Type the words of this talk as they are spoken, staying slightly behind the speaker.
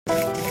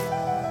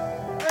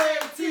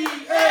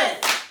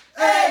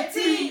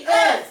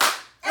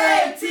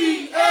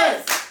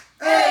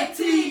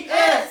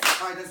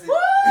right, that's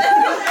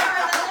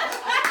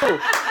it.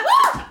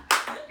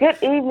 Good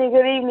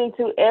evening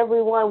to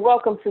everyone.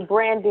 Welcome to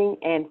Branding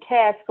and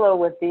Cash Flow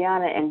with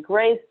Deanna and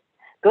Grace.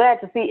 Glad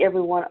to see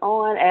everyone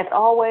on. As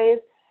always,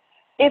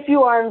 if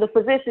you are in the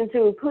position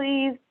to,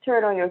 please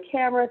turn on your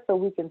camera so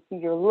we can see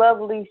your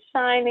lovely,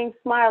 shining,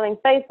 smiling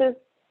faces.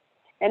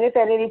 And if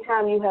at any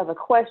time you have a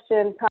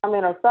question,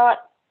 comment, or thought,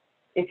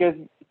 if your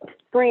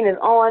screen is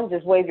on,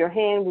 just wave your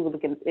hand. We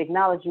can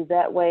acknowledge you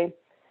that way.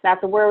 Not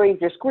to worry,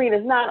 if your screen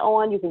is not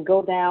on, you can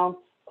go down,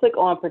 click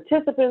on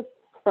participants.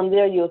 From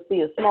there, you'll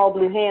see a small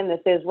blue hand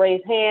that says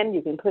raise hand.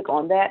 You can click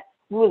on that.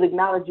 We will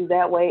acknowledge you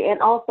that way. And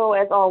also,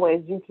 as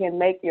always, you can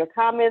make your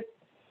comments,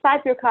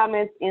 type your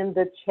comments in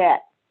the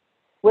chat.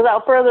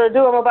 Without further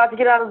ado, I'm about to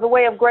get out of the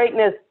way of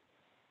greatness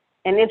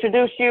and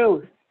introduce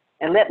you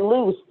and let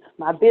loose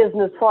my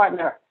business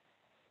partner,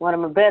 one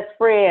of my best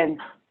friends,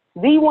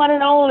 the one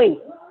and only,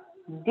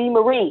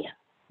 DeMarie,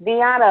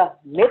 Deanna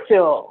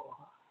Mitchell.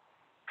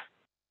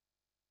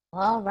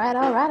 All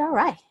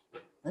right.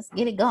 Let's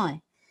get it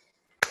going.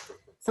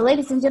 So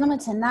ladies and gentlemen,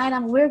 tonight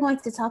we're going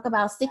to talk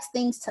about 6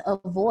 things to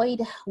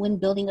avoid when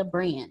building a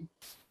brand.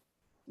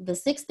 The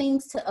 6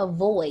 things to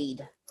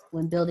avoid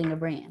when building a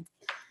brand.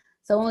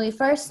 So when we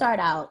first start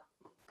out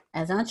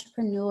as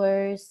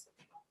entrepreneurs,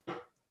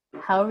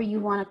 however you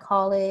want to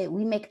call it,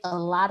 we make a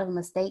lot of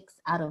mistakes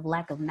out of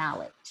lack of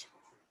knowledge.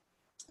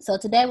 So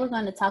today we're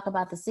going to talk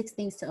about the 6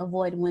 things to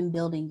avoid when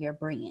building your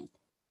brand.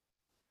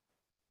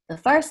 The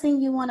first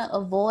thing you want to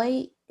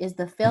avoid is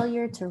the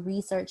failure to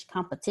research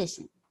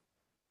competition.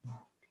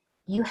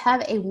 You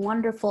have a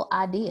wonderful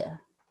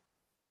idea.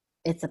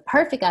 It's a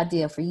perfect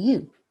idea for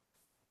you.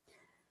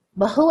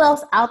 But who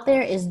else out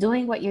there is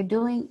doing what you're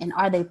doing, and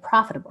are they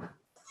profitable?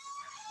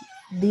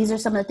 These are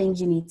some of the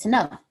things you need to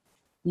know.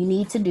 You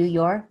need to do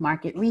your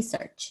market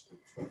research.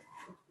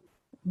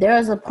 There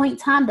was a point in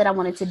time that I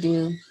wanted to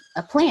do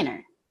a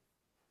planner.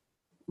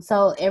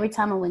 So every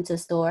time I went to a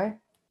store,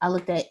 I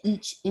looked at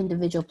each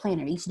individual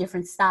planner, each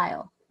different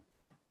style.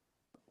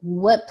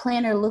 What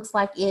planner looks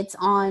like it's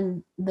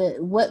on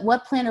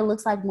what planner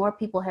looks like more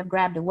people have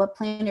grabbed it? What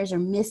planners are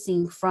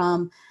missing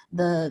from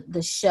the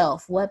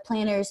shelf? What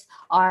planners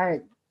are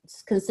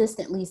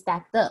consistently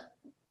stacked up?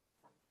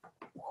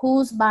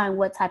 Who's buying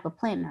what type of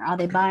planner? Are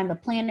they buying the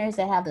planners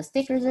that have the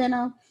stickers in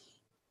them?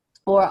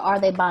 Or are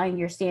they buying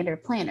your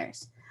standard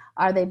planners?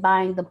 Are they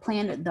buying the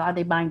planner? Are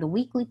they buying the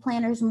weekly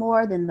planners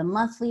more than the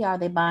monthly? Are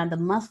they buying the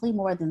monthly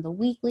more than the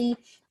weekly?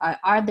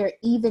 Are there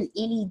even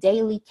any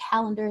daily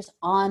calendars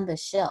on the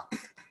shelf?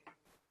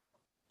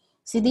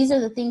 See, these are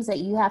the things that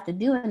you have to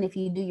do. And if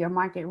you do your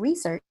market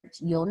research,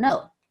 you'll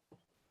know.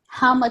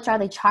 How much are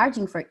they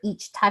charging for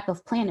each type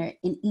of planner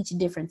in each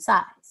different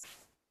size?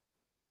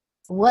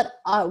 What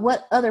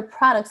other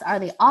products are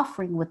they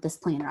offering with this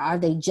planner? Are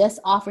they just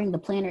offering the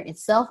planner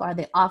itself? Are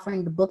they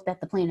offering the book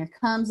that the planner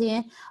comes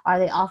in? Are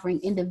they offering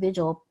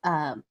individual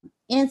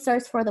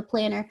inserts for the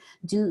planner?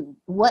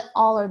 What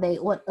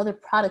other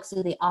products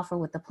do they offer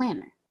with the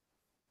planner?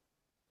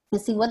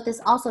 And see, what this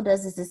also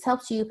does is this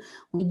helps you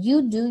when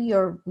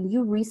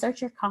you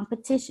research your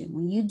competition,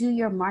 when you do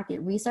your market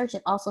research,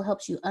 it also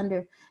helps you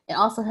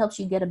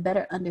get a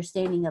better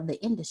understanding of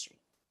the industry.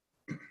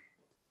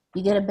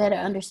 You get a better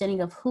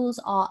understanding of who's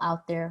all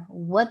out there,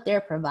 what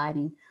they're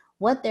providing,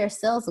 what their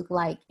sales look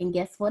like, and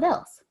guess what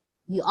else?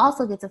 You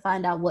also get to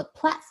find out what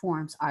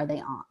platforms are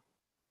they on.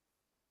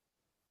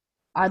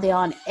 Are they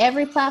on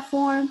every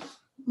platform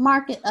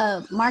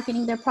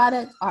marketing their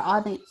product, or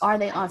are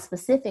they on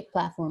specific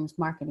platforms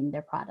marketing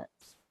their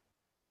products?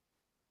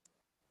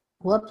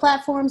 What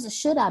platforms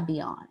should I be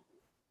on?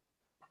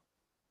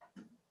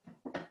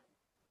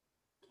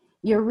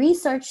 Your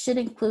research should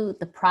include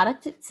the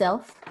product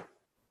itself,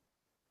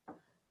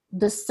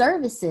 the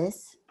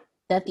services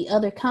that the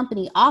other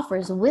company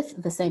offers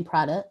with the same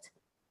product,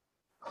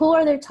 who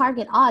are their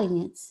target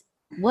audience,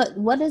 what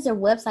does their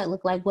website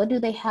look like, what do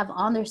they have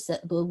on their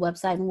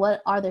website, and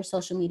what are their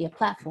social media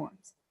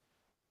platforms.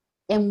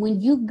 And when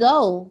you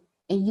go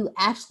and you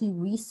actually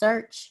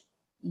research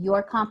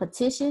your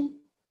competition,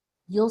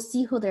 you'll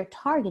see who they're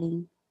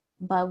targeting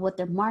by what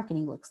their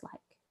marketing looks like.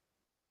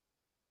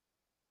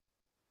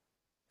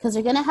 Because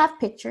they're going to have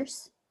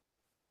pictures.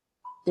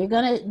 They're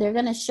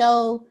going to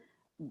show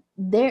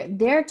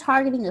they're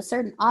targeting a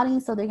certain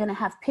audience, so they're going to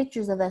have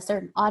pictures of that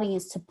certain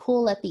audience to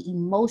pull at the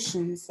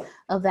emotions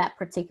of that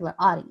particular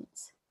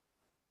audience.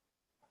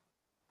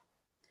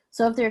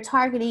 So if they're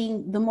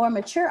targeting the more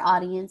mature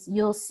audience,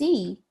 you'll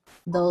see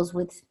those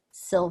with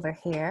silver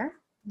hair,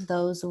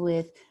 those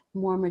with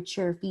more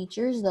mature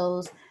features,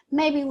 those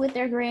maybe with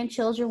their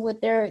grandchildren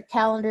with their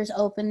calendars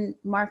open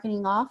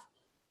marketing off,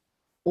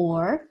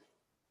 or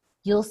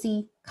you'll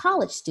see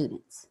college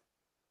students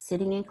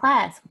sitting in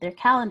class with their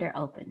calendar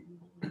open,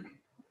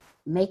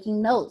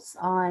 making notes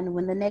on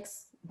when the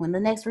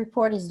next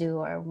report is due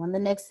or when the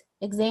next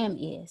exam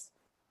is.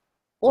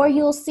 Or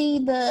you'll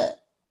see the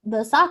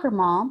soccer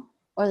mom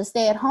or the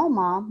stay-at-home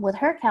mom with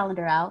her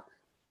calendar out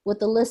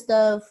with a list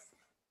of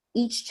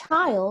each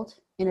child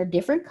in a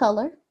different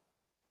color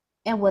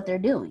and what they're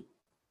doing.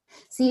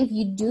 See, if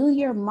you do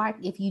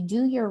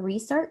your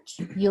research,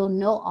 you'll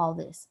know all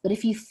this. But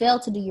if you fail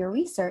to do your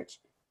research,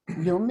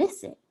 you'll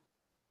miss it.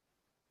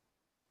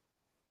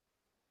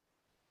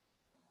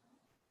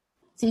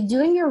 See,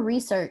 doing your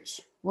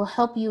research will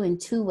help you in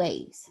two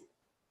ways.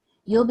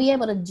 You'll be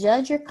able to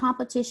judge your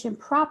competition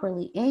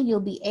properly, and you'll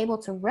be able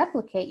to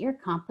replicate your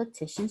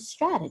competition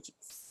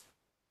strategies.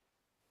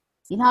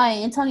 You know how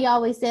Antonio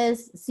always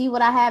says, see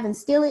what I have and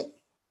steal it?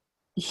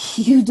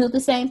 You do the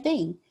same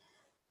thing.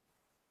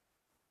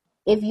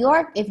 If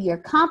your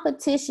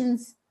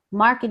competition's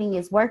marketing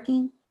is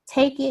working,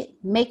 take it,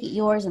 make it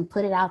yours, and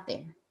put it out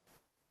there.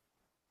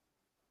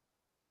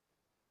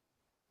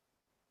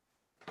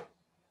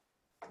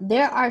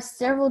 There are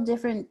several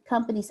different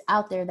companies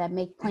out there that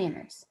make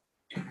planners.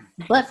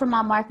 But from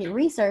my market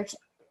research,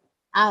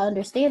 I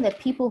understand that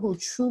people who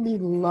truly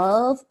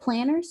love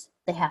planners,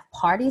 they have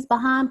parties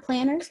behind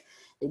planners,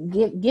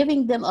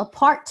 giving them a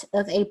part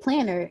of a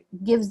planner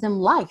gives them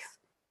life.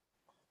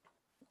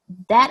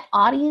 That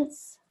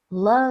audience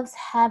loves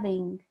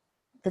having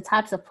the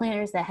types of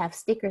planners that have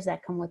stickers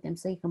that come with them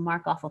so you can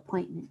mark off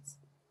appointments,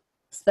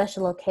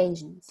 special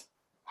occasions,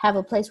 have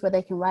a place where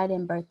they can write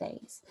in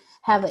birthdays,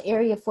 have an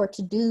area for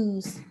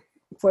to-dos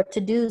for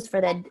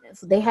that.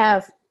 They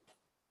have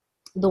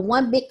the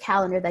one big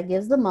calendar that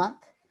gives the month.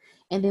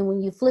 And then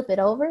when you flip it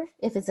over,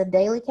 if it's a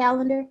daily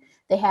calendar,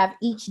 they have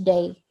each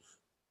day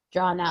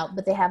drawn out,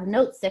 but they have a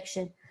notes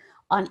section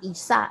on each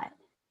side.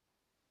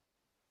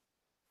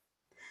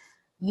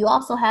 You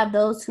also have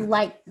those who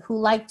like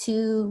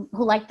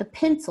the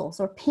pencils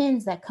or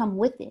pens that come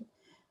with it.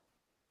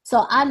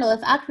 So I know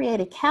if I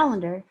create a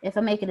calendar, if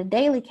I make it a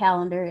daily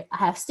calendar, I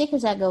have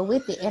stickers that go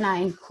with it, and I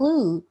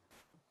include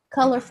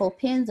colorful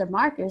pens or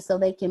markers so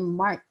they can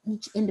mark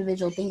each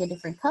individual thing a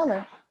different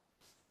color.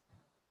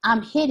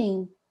 I'm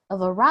hitting a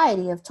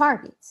variety of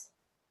targets.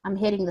 I'm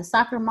hitting the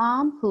soccer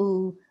mom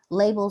who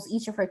labels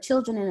each of her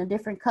children in a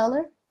different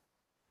color.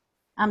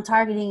 I'm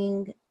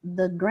targeting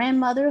the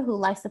grandmother who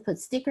likes to put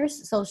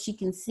stickers so she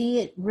can see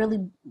it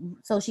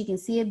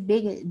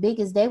big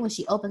as day when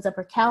she opens up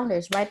her calendar.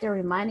 It's right there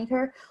reminding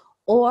her.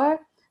 Or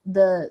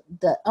the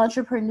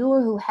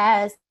entrepreneur who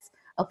has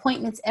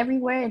appointments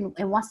everywhere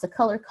and wants to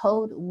color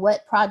code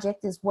what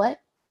project is what.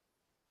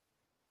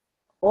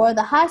 Or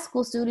the high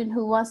school student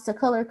who wants to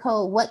color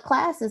code what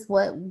class is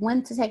what,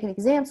 when to take an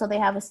exam, so they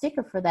have a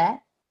sticker for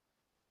that.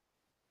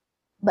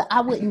 But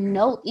I wouldn't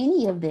know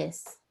any of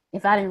this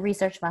if I didn't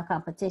research my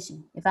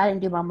competition, if I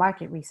didn't do my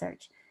market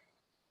research.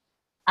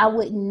 I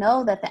wouldn't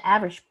know that the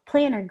average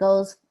planner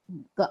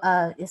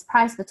is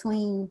priced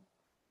between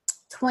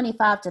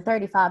 $25 to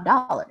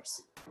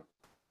 $35.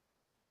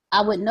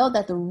 I would know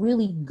that the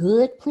really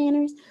good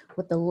planners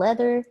with the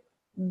leather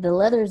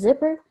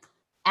zipper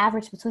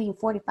average between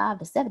 $45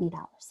 to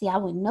 $70. See, I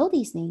wouldn't know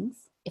these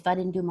things if I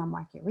didn't do my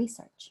market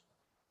research.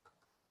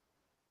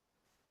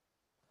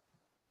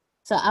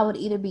 So I would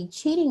either be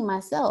cheating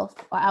myself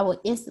or I would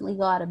instantly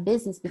go out of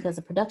business because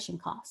of production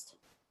cost.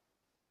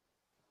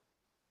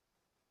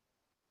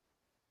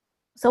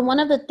 So one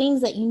of the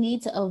things that you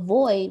need to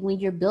avoid when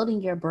you're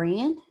building your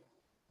brand,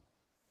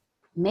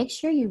 make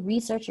sure you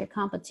research your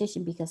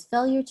competition, because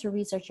failure to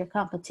research your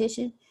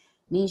competition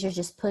means you're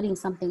just putting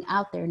something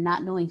out there,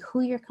 not knowing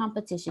who your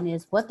competition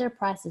is, what their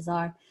prices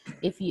are.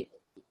 It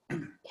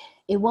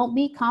won't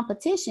be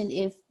competition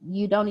if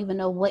you don't even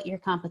know what your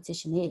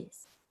competition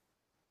is.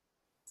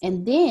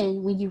 And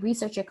then when you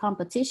research your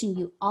competition,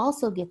 you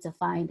also get to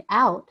find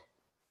out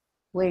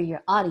where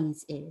your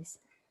audience is.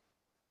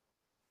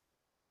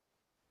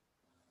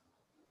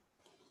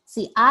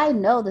 See, I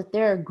know that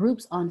there are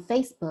groups on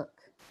Facebook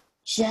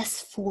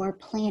just for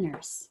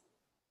planners.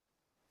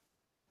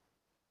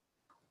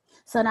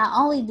 So not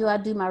only do I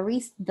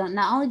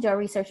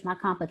research my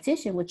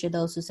competition, which are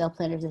those who sell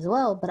planners as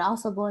well, but I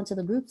also go into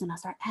the groups and I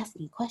start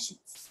asking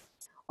questions,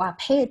 or I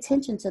pay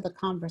attention to the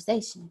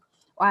conversation,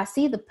 or I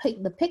see the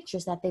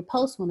pictures that they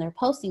post when they're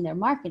posting their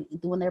marketing,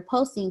 when they're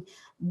posting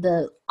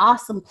the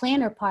awesome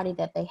planner party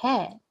that they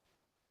had.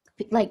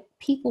 Like,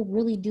 people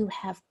really do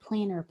have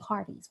planner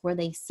parties where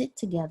they sit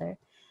together.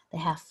 They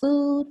have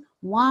food,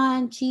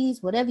 wine,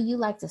 cheese, whatever you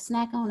like to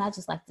snack on. I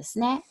just like to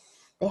snack.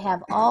 They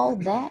have all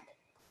that,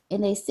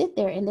 and they sit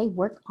there and they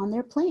work on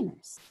their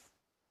planners.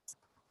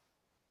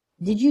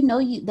 Did you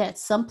know that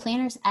some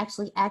planners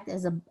actually act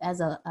as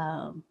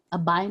a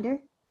binder,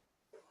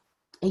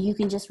 and you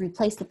can just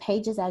replace the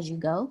pages as you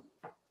go?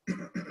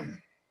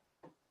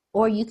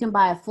 Or you can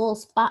buy a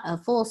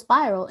full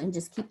spiral and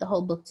just keep the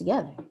whole book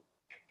together.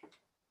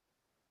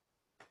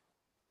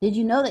 Did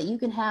you know that you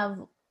can have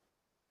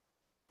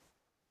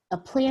a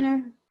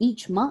planner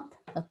each month,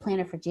 a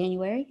planner for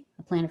January,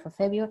 a planner for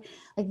February?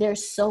 Like,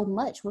 there's so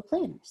much with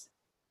planners.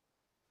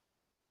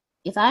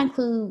 If I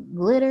include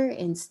glitter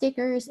and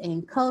stickers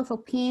and colorful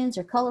pens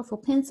or colorful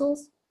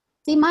pencils,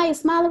 see,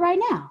 Maya's smiling right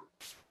now.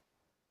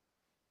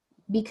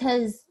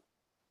 Because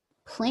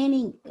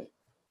planning,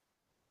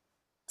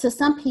 to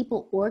some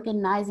people,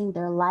 organizing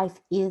their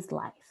life is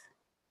life.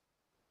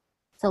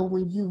 So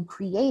when you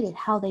create it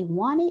how they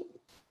want it,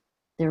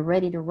 They're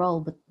ready to roll,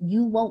 but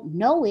you won't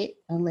know it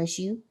unless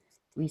you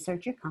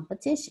research your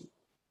competition.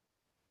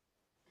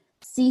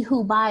 See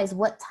who buys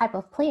what type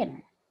of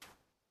planner.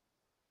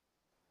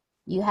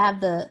 You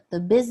have the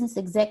business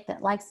exec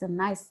that likes a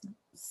nice,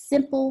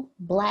 simple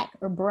black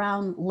or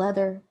brown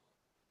leather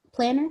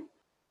planner.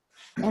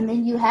 And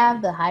then you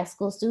have the high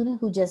school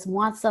student who just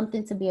wants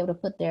something to be able to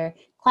put their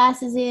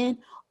classes in.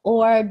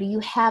 Or do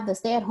you have the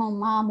stay-at-home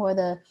mom or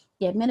the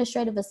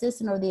administrative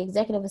assistant or the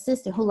executive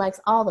assistant who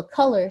likes all the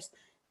colors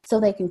so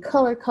they can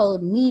color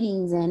code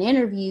meetings and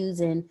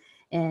interviews and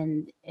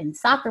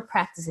soccer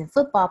practice and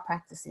football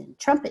practice and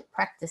trumpet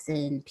practice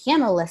and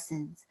piano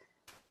lessons?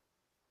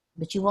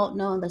 But you won't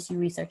know unless you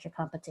research your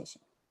competition.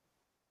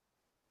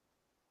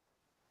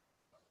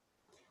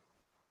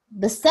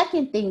 The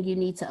second thing you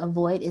need to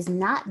avoid is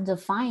not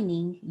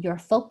defining your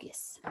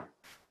focus.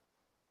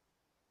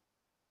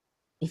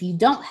 If you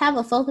don't have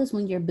a focus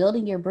when you're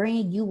building your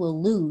brand, you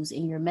will lose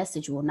and your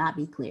message will not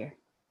be clear.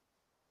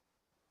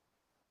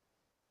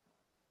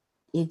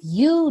 If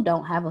you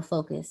don't have a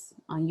focus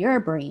on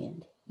your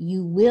brand,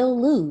 you will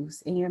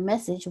lose and your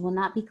message will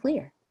not be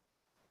clear.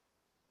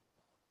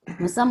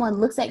 When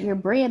someone looks at your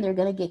brand, they're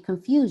going to get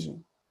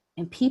confusion.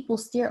 And people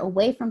steer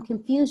away from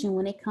confusion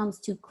when it comes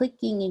to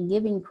clicking and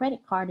giving credit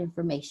card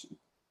information.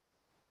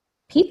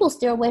 People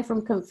steer away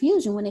from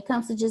confusion when it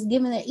comes to just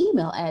giving their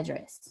email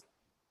address.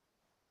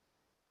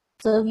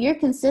 So if you're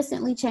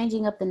consistently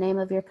changing up the name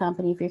of your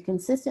company, if you're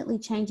consistently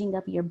changing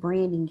up your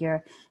branding,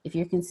 if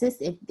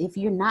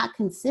you're not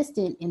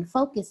consistent and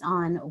focused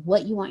on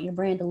what you want your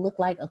brand to look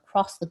like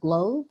across the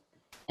globe,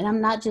 and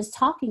I'm not just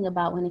talking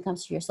about when it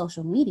comes to your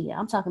social media.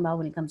 I'm talking about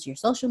when it comes to your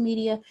social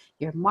media,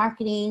 your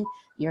marketing,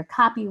 your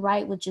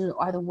copyright, which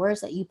are the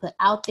words that you put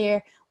out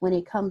there. When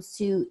it comes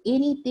to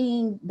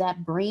anything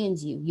that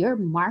brands you, your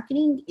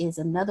marketing is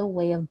another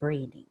way of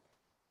branding.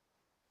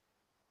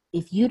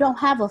 If you don't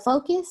have a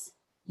focus,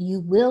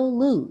 you will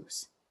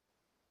lose.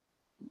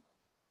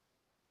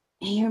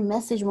 And your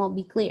message won't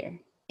be clear.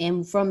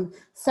 And from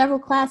several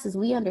classes,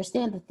 we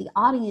understand that the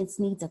audience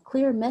needs a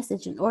clear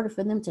message in order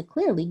for them to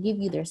clearly give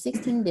you their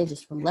 16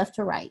 digits from left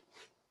to right.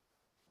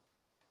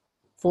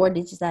 4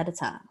 digits at a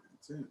time.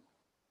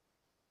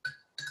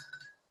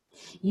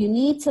 You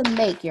need to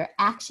make your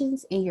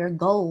actions and your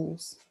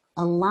goals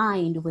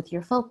aligned with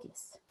your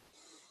focus.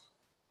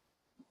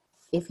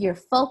 If your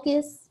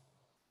focus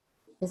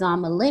is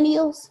on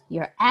millennials,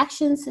 your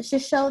actions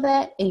should show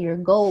that, and your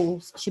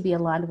goals should be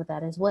aligned with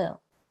that as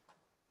well.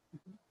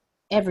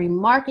 Every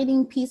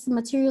marketing piece of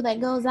material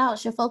that goes out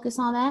should focus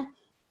on that.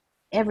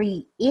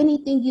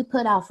 Anything you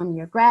put out, from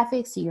your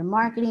graphics to your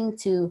marketing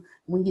to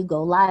when you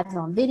go live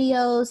on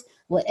videos,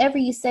 whatever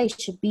you say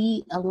should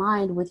be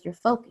aligned with your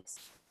focus.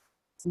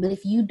 But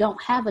if you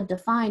don't have a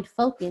defined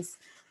focus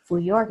for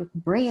your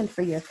brand,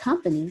 for your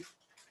company,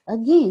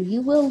 again,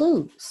 you will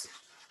lose.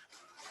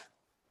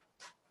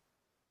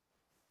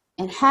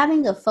 And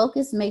having a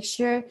focus makes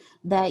sure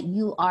that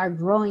you are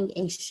growing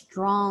a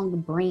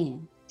strong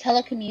brand.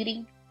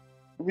 Telecommuting,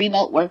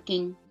 remote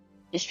working,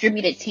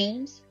 distributed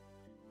teams,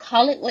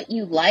 call it what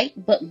you like,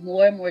 but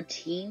more and more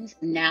teams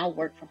now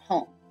work from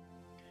home.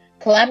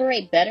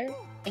 Collaborate better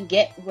and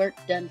get work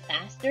done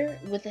faster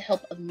with the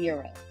help of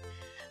Miro.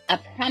 I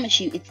promise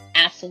you, it's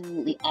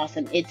absolutely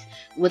awesome. It's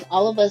with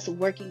all of us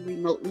working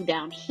remotely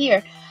down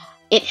here,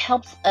 it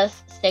helps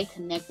us stay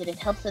connected. It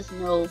helps us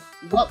know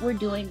what we're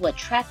doing, what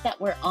track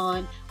that we're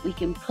on.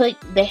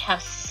 They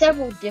have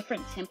several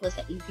different templates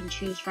that you can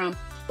choose from.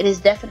 It has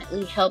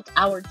definitely helped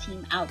our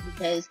team out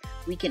because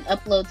we can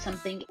upload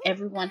something.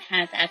 Everyone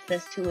has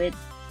access to it.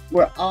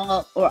 We're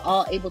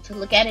all able to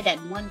look at it at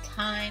one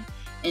time.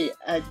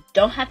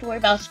 Don't have to worry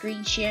about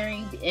screen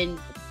sharing and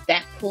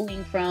that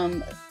pulling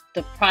from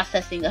the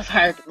processing of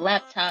our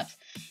laptops.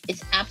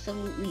 It's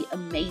absolutely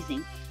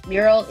amazing.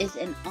 Miro is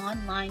an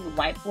online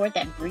whiteboard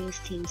that brings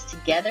teams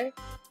together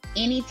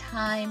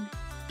anytime,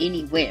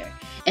 anywhere.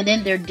 And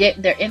then their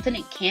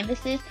infinite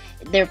canvases,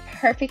 they're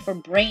perfect for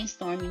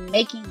brainstorming,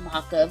 making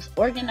mock-ups,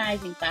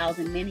 organizing files,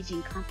 and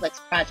managing complex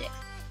projects.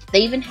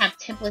 They even have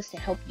templates to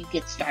help you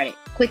get started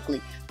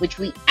quickly, which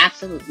we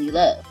absolutely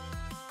love.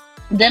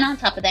 Then on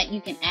top of that,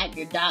 you can add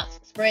your docs,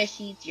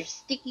 spreadsheets, your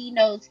sticky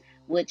notes,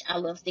 which I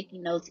love sticky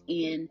notes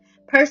in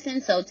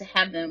person. So to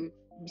have them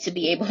to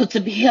be able to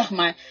be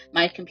on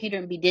my computer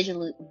and be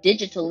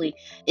digitally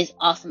is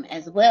awesome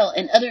as well.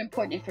 And other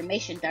important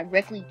information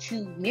directly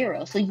to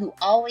Miro. So you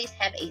always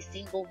have a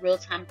single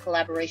real-time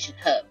collaboration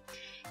hub.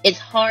 It's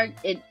hard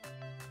when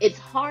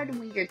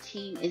your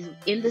team is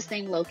in the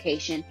same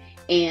location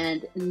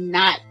and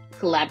not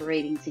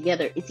collaborating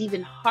together. It's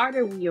even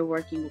harder when you're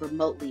working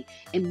remotely,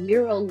 and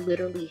Miro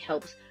literally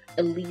helps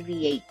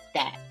alleviate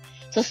that.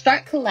 So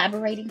start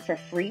collaborating for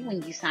free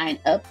when you sign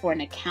up for an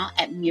account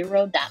at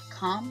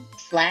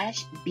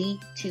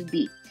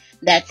Miro.com/B2B.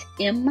 That's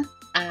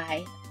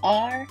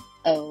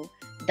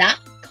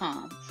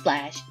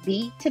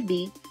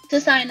MIRO.com/B2B to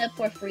sign up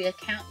for a free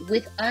account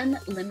with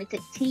unlimited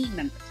team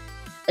members.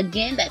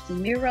 Again, that's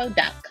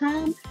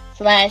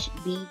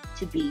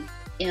Miro.com/B2B.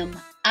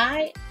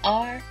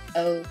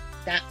 MIRO.com/B2B.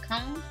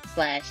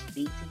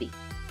 brandingandcast.com/B2B.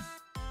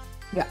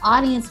 Your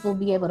audience will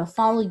be able to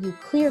follow you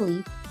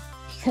clearly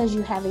because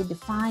you have a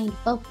defined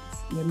focus.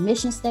 Your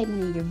mission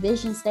statement and your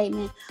vision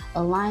statement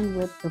align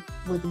with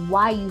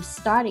why you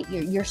started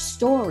your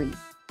story.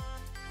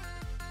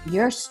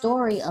 Your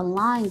story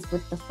aligns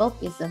with the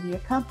focus of your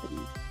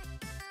company.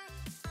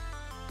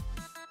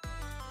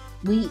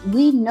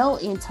 We know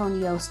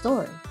Antonio's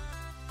story.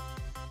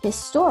 His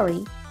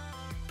story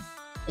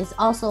is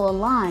also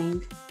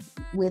aligned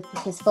with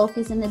his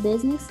focus in the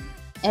business.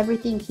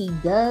 Everything he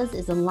does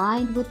is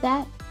aligned with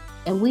that.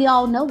 And we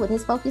all know what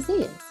his focus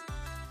is: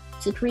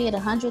 to create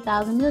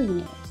 100,000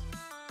 millionaires,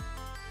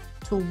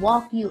 to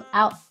walk you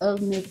out of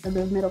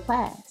the middle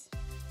class.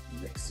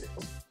 Mix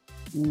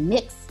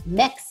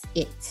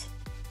it.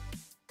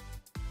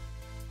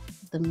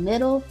 The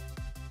middle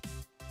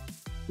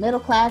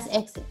class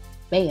exit.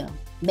 Bam.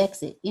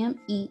 Mexit.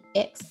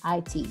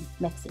 MEXIT.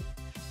 Mexit.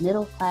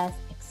 Middle class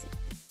exit.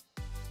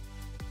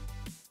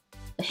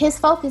 His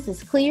focus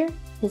is clear.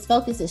 His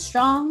focus is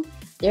strong.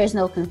 There's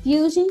no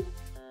confusion.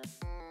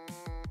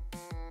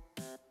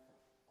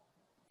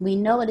 We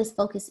know what his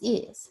focus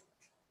is.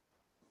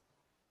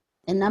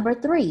 And number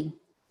 3,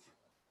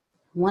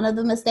 one of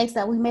the mistakes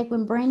that we make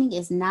when branding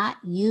is not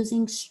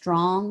using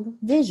strong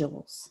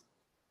visuals.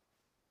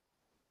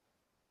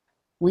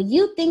 When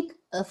you think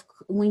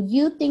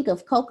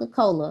of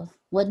Coca-Cola,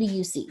 what do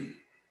you see?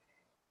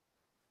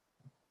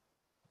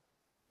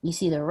 You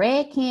see the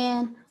red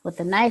can with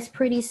the nice,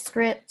 pretty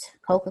script,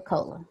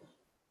 Coca-Cola.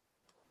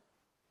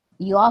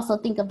 You also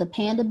think of the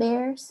panda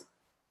bears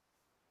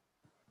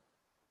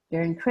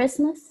during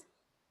Christmas.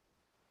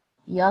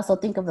 You also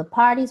think of the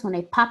parties when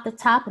they pop the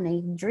top and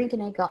they drink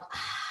and they go,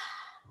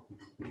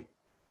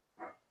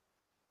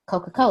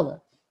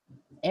 Coca-Cola.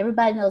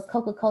 Everybody knows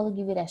Coca-Cola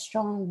give you that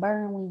strong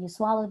burn when you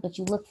swallow it, but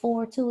you look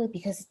forward to it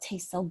because it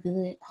tastes so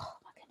good. Oh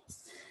my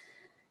goodness.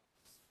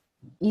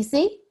 You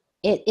see,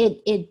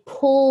 it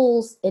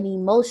pulls an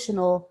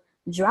emotional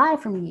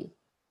drive from you,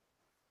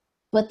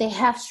 but they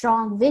have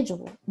strong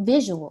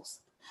visuals.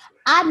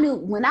 I knew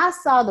when I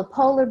saw the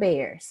polar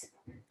bears,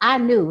 I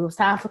knew it was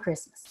time for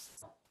Christmas.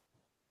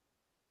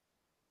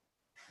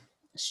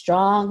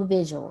 Strong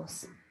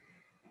visuals.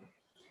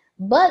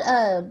 But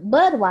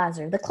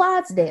Budweiser, the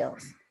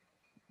Clydesdales.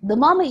 The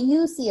moment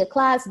you see a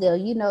Clydesdale,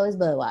 you know it's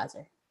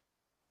Budweiser.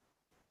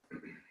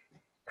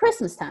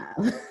 Christmas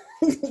time.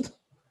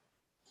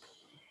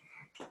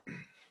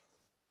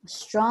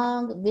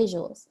 Strong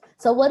visuals.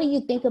 So what do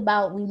you think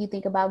about when you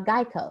think about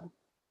Geico?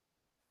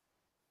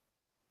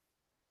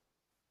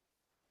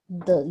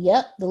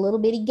 The little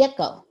bitty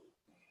gecko,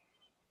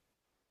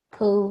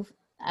 who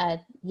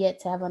I yet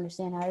to have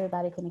understand how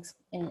everybody can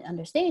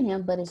understand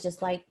him, but it's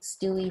just like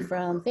Stewie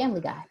from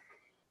Family Guy.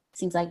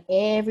 Seems like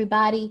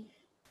everybody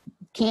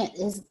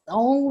is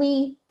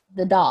only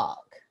the dog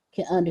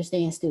can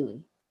understand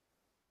Stewie.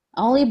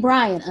 Only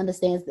Brian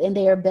understands, and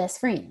they are best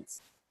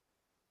friends.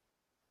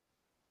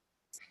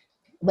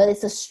 But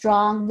it's a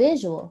strong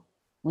visual.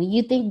 When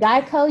you think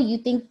Geico, you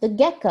think the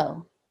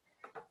gecko.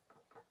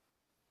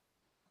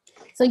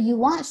 So you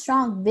want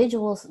strong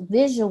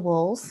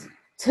visuals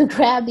to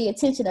grab the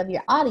attention of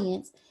your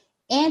audience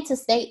and to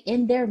stay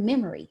in their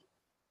memory.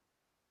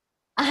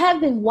 I have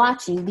been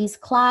watching these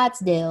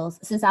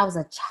Clydesdales since I was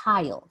a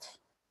child.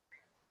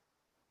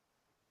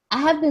 I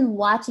have been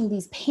watching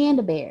these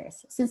panda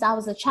bears since I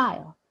was a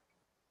child.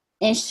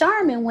 And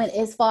Charmin went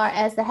as far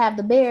as to have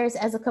the bears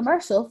as a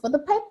commercial for the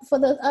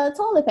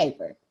toilet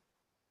paper,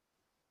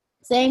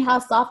 saying how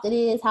soft it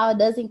is, how it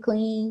doesn't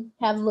clean,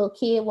 have a little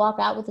kid walk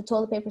out with the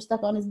toilet paper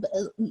stuck on his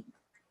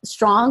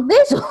strong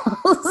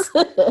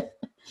visuals.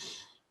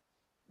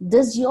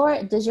 Does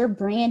your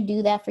brand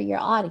do that for your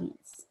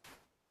audience?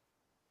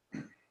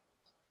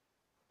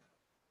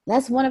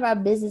 That's one of our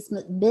biggest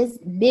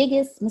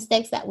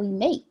mistakes that we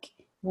make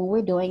when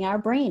we're doing our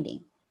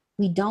branding.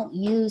 We don't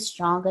use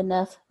strong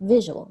enough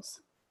visuals.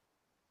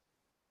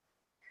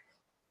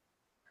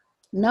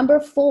 Number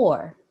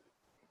 4,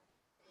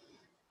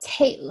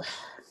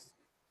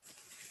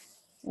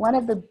 one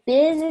of the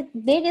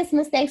biggest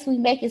mistakes we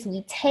make is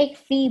we take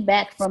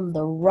feedback from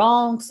the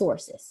wrong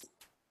sources.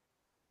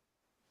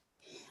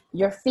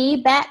 Your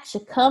feedback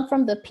should come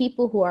from the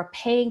people who are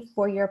paying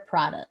for your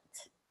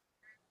product,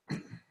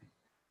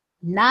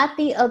 not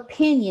the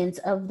opinions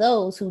of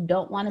those who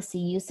don't want to see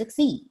you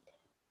succeed.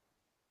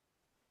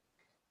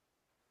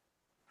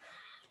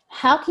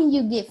 How can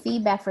you get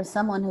feedback from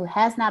someone who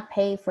has not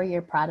paid for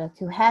your product,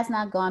 who has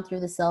not gone through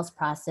the sales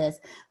process,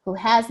 who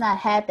has not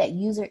had that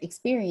user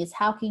experience?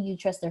 How can you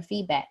trust their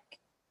feedback?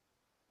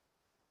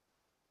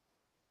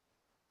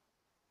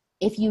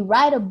 If you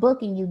write a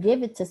book and you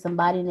give it to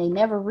somebody and they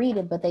never read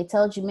it, but they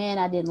told you, man,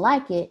 I didn't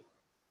like it.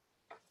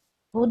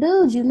 Well,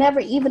 dude, you never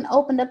even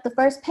opened up the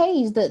first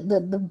page.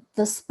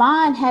 The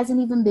spine hasn't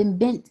even been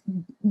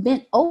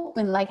bent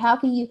open. Like, how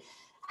can you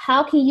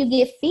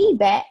get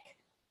feedback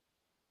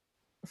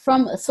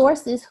from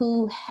sources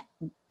who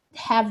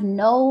have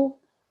no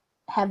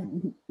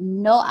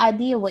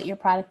idea what your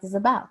product is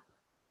about?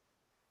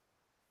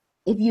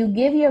 If you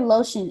give your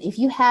lotion, if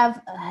you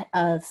have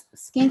a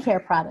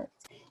skincare product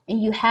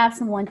and you have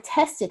someone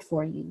test it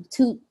for you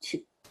to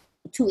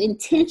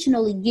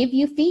intentionally give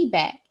you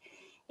feedback,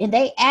 and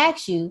they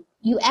ask you,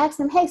 you ask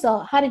them, hey, so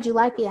how did you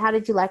like it? How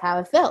did you like how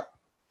it felt?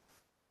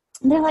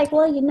 And they're like,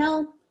 well,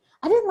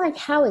 I didn't like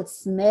how it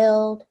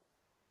smelled.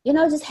 It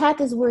just had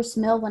this weird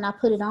smell when I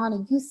put it on.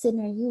 And you sitting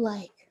there, you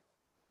like,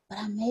 but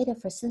I made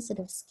it for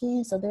sensitive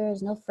skin, so there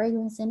is no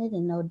fragrance in it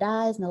and no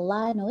dyes, no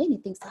lye, no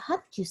anything. So how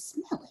did you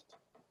smell it?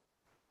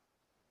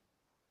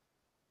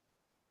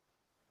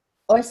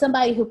 Or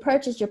somebody who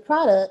purchased your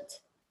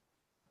product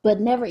but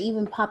never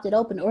even popped it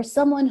open, or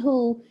someone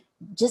who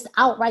just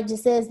outright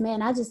just says,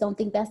 man, I just don't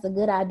think that's a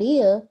good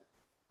idea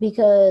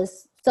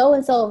because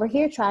so-and-so over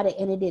here tried it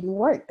and it didn't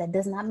work. That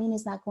does not mean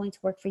it's not going to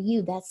work for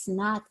you. That's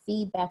not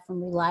feedback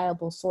from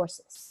reliable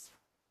sources.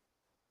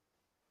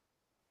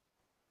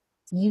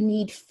 You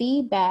need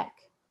feedback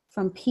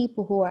from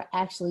people who have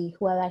actually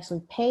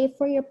paid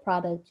for your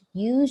product,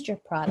 used your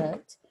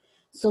product,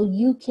 so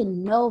you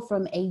can know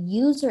from a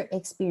user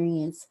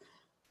experience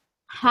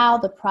how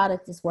the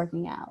product is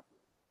working out.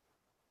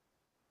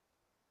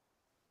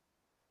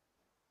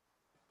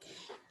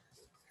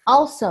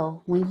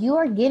 Also, when you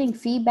are getting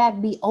feedback,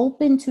 be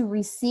open to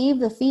receive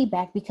the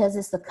feedback because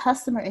it's the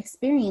customer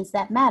experience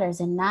that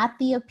matters and not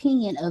the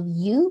opinion of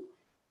you,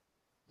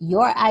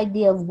 your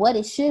idea of what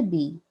it should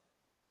be.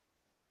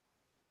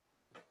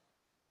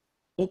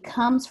 It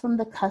comes from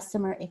the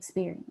customer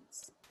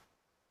experience.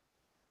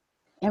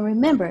 And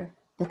remember,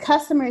 the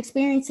customer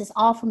experience is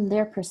all from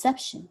their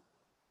perception.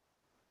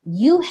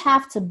 You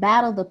have to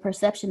battle the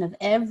perception of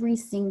every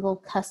single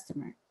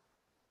customer.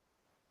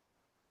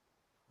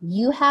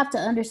 You have to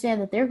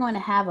understand that they're going to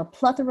have a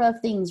plethora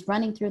of things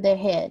running through their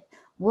head.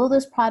 Will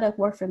this product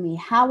work for me?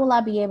 How will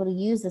I be able to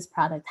use this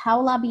product? How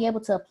will I be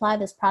able to apply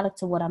this product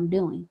to what I'm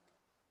doing?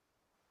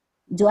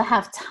 Do I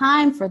have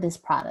time for this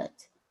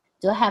product?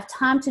 Do I have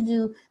time to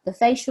do the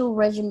facial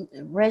regimen?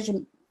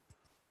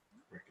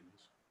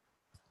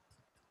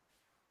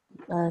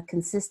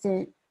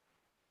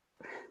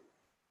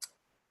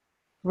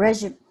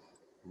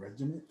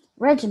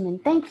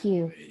 Thank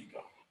you.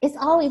 It's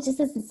always just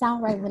doesn't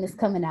sound right when it's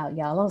coming out,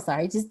 y'all. I'm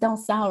sorry, it just don't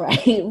sound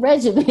right.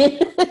 Regimen.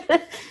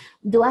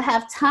 Do I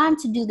have time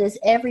to do this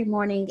every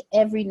morning,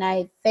 every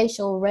night?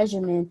 Facial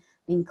regimen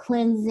and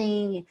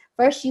cleansing.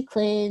 First you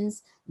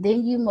cleanse,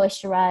 then you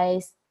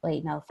moisturize.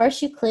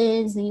 First you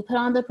cleanse, then you put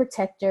on the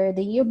protector,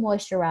 then you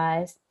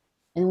moisturize.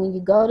 And when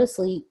you go to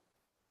sleep,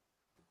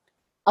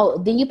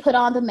 then you put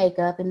on the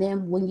makeup. And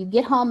then when you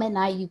get home at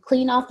night, you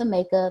clean off the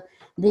makeup.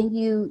 Then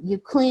you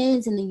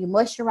cleanse and then you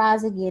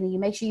moisturize again. And you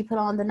make sure you put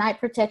on the night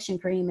protection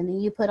cream. And then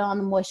you put on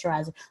the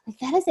moisturizer.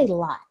 That is a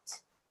lot.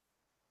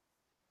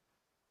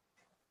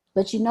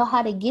 But you know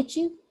how they get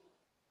you?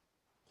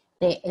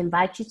 They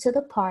invite you to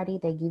the party.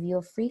 They give you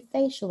a free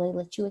facial. They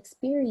let you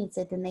experience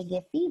it. Then they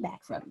get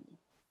feedback from you.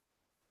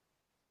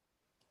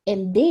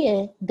 And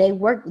then they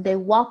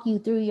walk you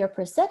through your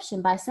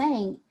perception by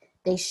saying,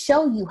 they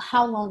show you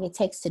how long it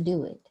takes to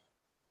do it.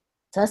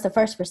 So that's the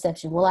first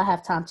perception. Will I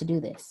have time to do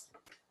this?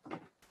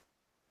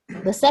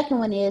 The second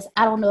one is,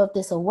 I don't know if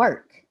this will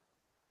work.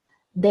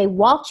 They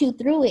walked you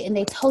through it and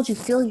they told you,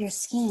 feel your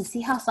skin.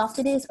 See how soft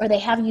it is? Or they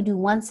have you do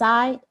one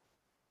side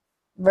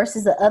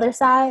versus the other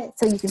side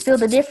so you can feel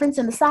the difference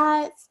in the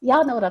sides.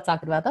 Y'all know what I'm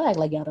talking about. Don't act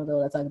like y'all don't know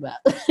what I'm talking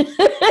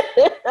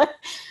about.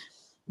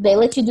 They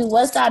let you do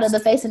one side of the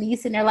face and you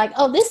sitting there like,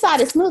 oh, this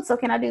side is smooth, so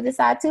can I do this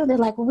side too? They're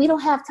like, well, we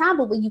don't have time,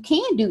 but what you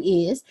can do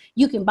is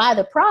you can buy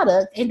the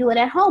product and do it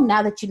at home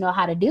now that you know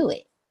how to do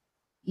it.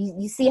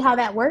 You see how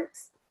that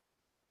works?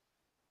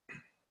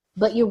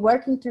 But you're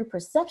working through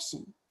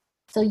perception.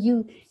 So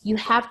you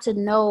have to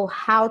know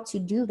how to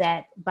do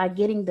that by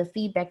getting the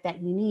feedback that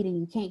you need, and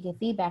you can't get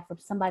feedback from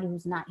somebody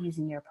who's not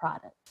using your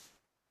product.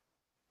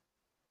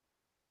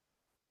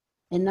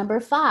 And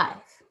number 5,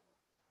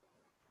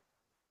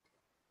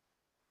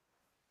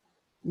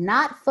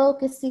 not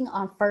focusing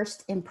on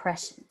first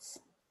impressions.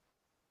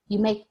 You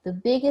make the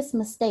biggest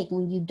mistake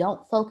when you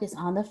don't focus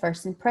on the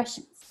first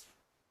impressions.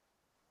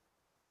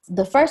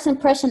 The first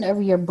impression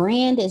of your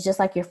brand is just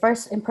like your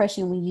first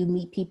impression when you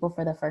meet people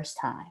for the first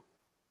time.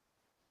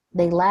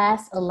 They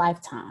last a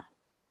lifetime,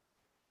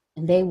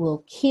 and they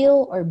will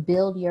kill or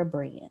build your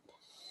brand.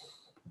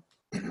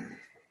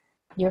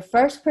 Your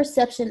first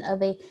perception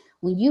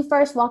when you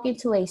first walk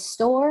into a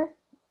store,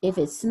 if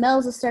it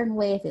smells a certain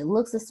way, if it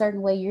looks a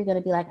certain way, you're going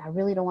to be like, I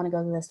really don't want to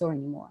go to that store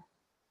anymore.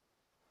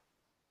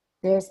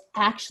 There's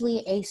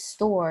actually a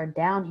store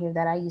down here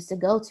that I used to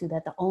go to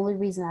that the only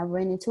reason I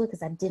ran into it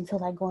because I didn't feel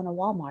like going to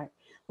Walmart,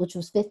 which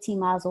was 15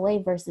 miles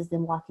away versus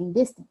them walking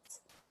distance.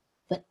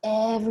 But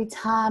every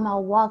time I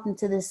walked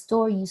into this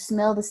store, you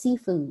smell the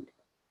seafood.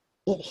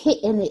 It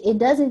hit, and it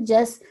doesn't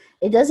just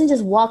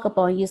walk up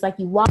on you. It's like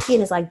you walk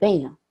in, it's like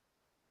bam.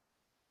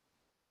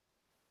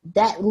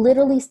 That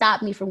literally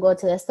stopped me from going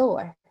to that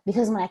store.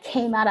 Because when I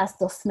came out, I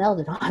still smelled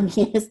it on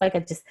me. It's like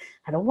I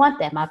don't want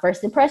that. My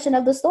first impression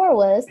of the store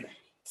was, it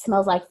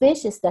smells like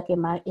fish. It's stuck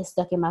in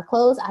my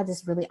clothes. I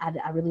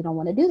really don't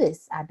want to do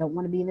this. I don't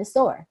want to be in this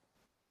store.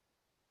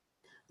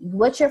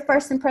 What's your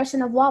first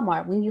impression of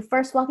Walmart? When you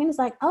first walk in, it's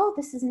like, oh,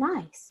 this is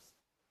nice.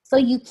 So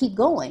you keep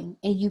going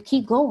and you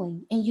keep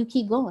going and you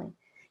keep going.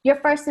 Your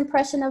first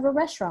impression of a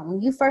restaurant.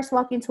 When you first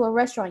walk into a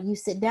restaurant, you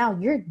sit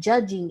down, you're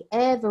judging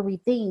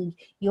everything.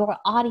 Your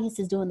audience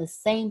is doing the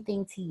same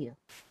thing to you.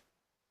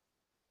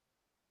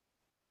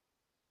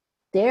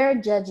 They're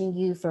judging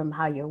you from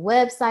how your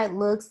website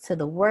looks to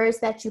the words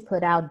that you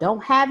put out.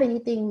 Don't have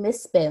anything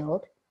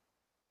misspelled.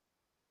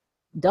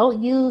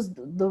 Don't use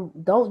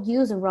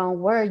the wrong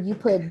word. You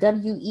put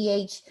WEATHER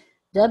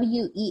instead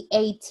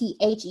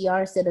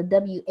of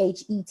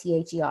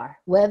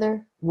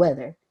WHETHER.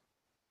 Weather.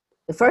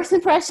 The first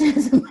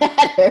impressions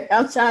matter.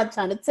 I'm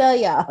trying to tell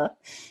y'all.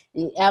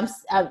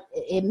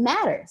 It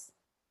matters.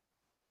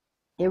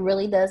 It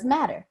really does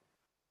matter.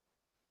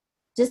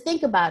 Just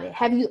think about it.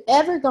 Have you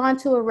ever gone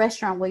to a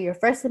restaurant where your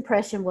first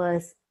impression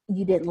was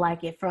you didn't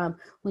like it, from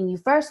when you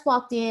first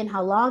walked in,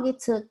 how long it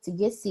took to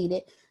get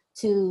seated,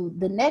 to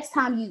the next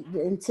time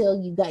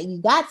until you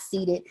got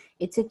seated?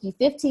 It took you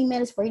 15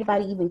 minutes for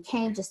anybody even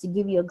came just to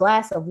give you a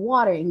glass of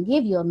water and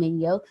give you a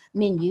menu.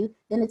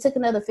 Then it took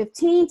another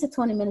 15 to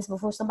 20 minutes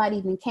before somebody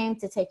even came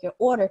to take your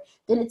order.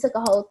 Then it took a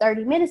whole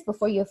 30 minutes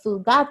before your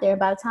food got there.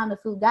 By the time the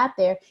food got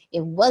there,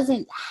 it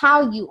wasn't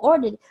how you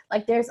ordered.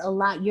 Like, there's a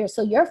lot.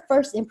 So your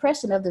first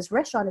impression of this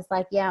restaurant is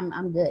like, yeah,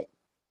 I'm good.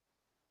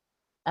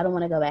 I don't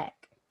want to go back.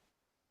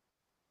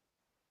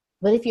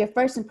 But if your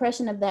first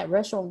impression of that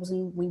restaurant was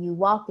when you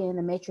walk in,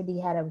 the maitre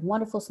d' had a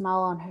wonderful smile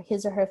on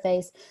his or her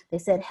face. They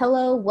said,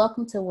 hello,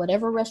 welcome to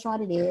whatever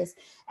restaurant it is,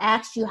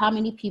 asked you how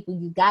many people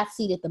you got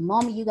seated. The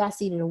moment you got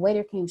seated, a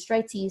waiter came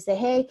straight to you, said,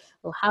 hey,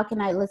 well,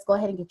 let's go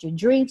ahead and get your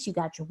drinks. You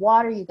got your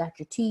water, you got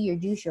your tea, your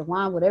juice, your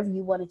wine, whatever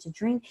you wanted to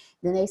drink.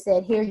 Then they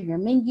said, here are your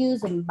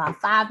menus. And about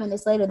 5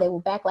 minutes later, they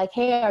were back like,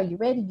 hey, are you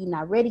ready? You're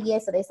not ready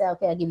yet. So they said,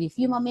 okay, I'll give you a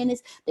few more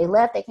minutes. They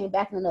left. They came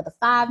back in another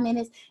 5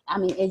 minutes. I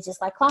mean, it's just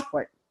like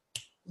clockwork.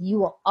 You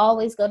will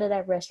always go to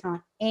that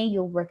restaurant and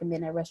you'll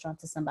recommend that restaurant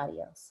to somebody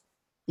else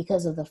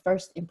because of the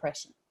first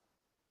impression.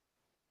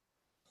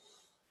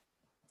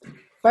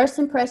 First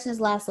impressions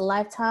last a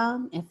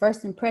lifetime, and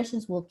first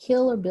impressions will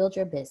kill or build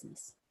your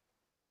business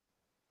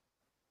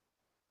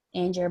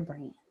and your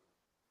brand.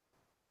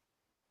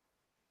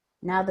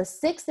 Now, the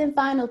sixth and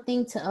final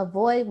thing to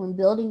avoid when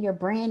building your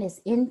brand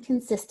is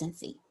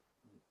inconsistency.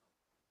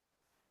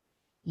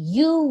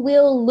 You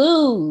will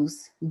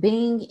lose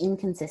being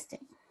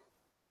inconsistent.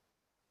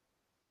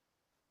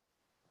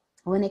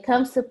 When it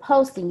comes to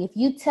posting, if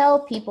you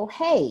tell people,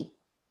 hey,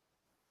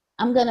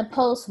 I'm going to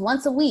post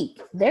once a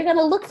week, they're going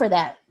to look for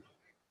that.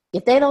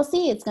 If they don't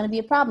see it, it's going to be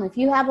a problem. If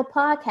you have a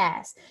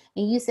podcast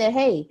and you say,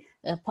 hey,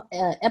 an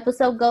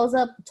episode goes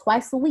up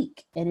twice a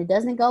week and it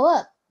doesn't go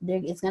up,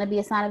 it's going to be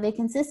a sign of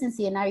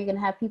inconsistency. And now you're going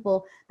to have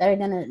people that are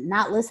going to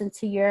not listen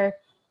to your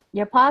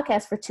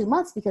podcast for 2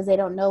 months because they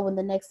don't know when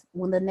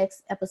the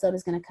next episode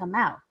is going to come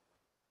out.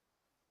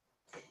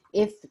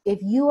 If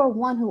you are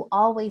one who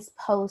always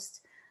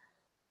posts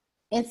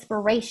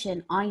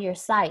inspiration on your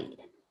site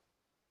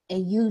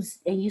and you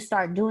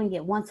start doing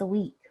it once a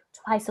week,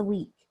 twice a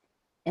week,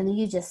 and then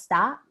you just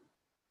stop,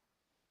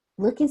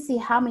 look and see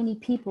how many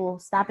people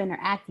stop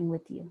interacting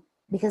with you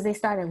because they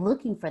started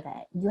looking for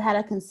that. You had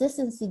a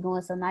consistency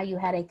going, so now you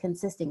had a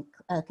consistent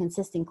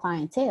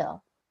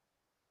clientele,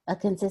 a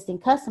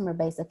consistent customer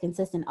base, a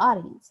consistent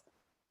audience.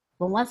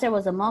 But once there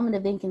was a moment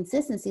of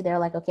inconsistency, they're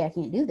like, okay, I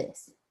can't do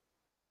this.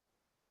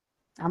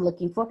 I'm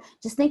looking for,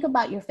 just think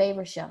about your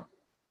favorite show.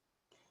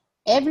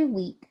 Every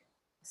week,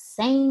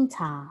 same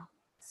time,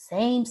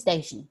 same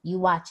station, you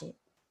watch it.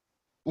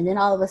 And then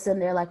all of a sudden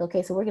they're like,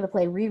 okay, so we're going to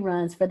play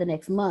reruns for the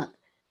next month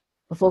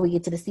before we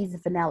get to the season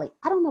finale.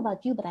 I don't know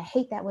about you, but I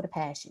hate that with a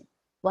passion.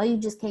 Why you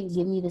just can't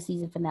give me the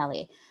season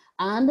finale?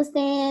 I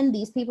understand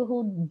these people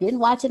who didn't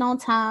watch it on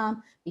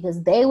time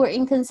because they were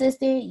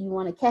inconsistent. You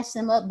want to catch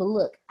them up, but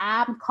look,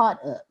 I'm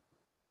caught up.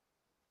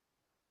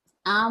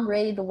 I'm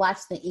ready to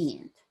watch the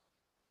end.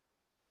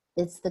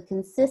 It's the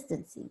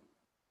consistency.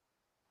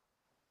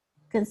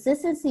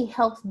 Consistency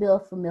helps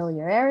build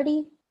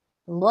familiarity,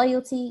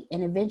 loyalty,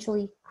 and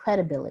eventually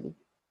credibility.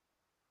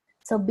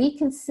 So be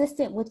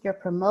consistent with your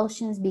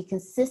promotions, be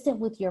consistent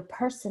with your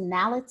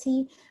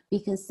personality, be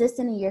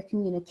consistent in your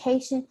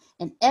communication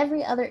and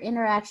every other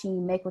interaction you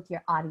make with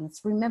your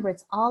audience. Remember,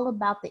 it's all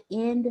about the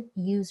end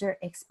user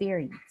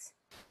experience.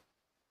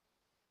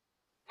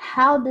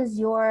 How does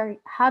your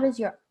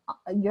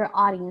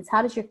audience,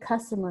 how does your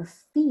customer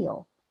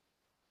feel?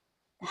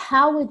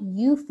 How would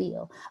you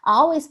feel? I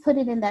always put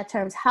it in that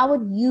terms. How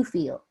would you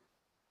feel?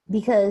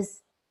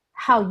 Because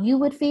how you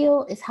would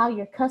feel is how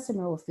your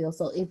customer will feel.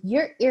 So if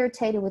you're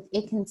irritated with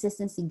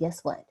inconsistency,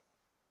 guess what?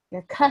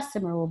 Your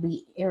customer will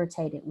be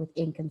irritated with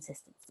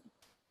inconsistency.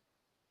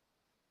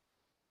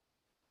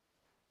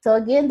 So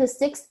again, the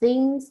 6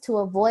 things to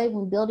avoid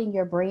when building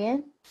your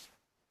brand: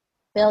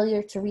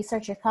 failure to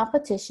research your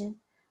competition,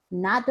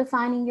 not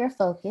defining your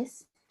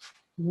focus,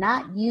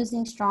 not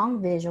using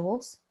strong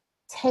visuals,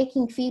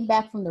 taking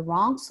feedback from the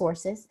wrong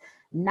sources,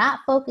 not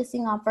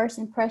focusing on first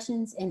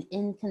impressions, and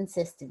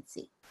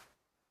inconsistency.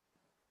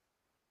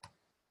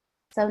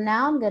 So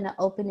now I'm going to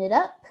open it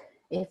up.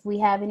 If we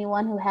have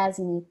anyone who has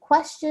any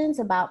questions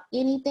about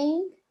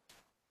anything,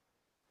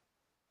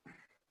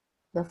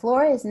 the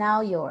floor is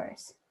now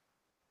yours.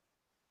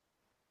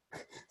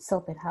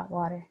 Soap and hot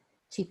water,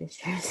 cheap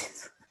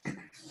insurance.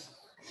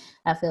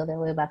 I feel that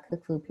way about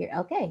Cook Food Pier.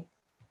 Okay.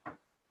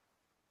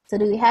 So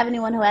do we have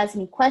anyone who has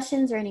any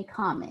questions or any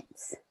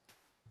comments?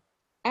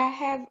 I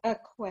have a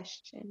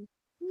question.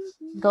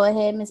 Go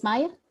ahead, Ms.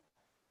 Maya.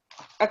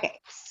 Okay,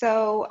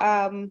 so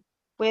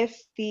with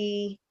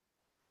the,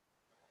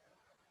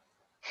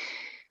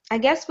 I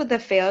guess with the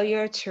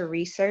failure to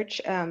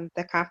research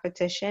the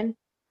competition,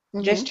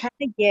 just trying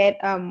to get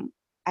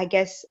I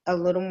guess a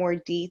little more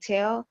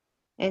detail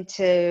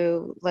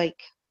into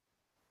like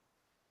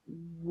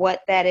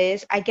what that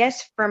is. I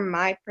guess from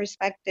my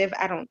perspective,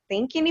 I don't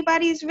think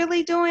anybody's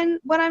really doing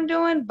what I'm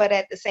doing, but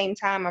at the same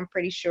time, I'm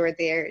pretty sure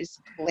there's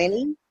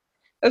plenty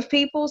of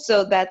people.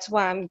 So that's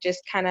why I'm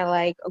just kind of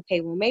like,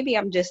 okay, well, maybe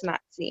I'm just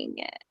not seeing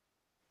it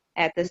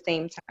at the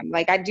same time.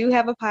 Like I do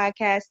have a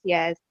podcast,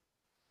 yes,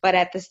 but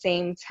at the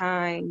same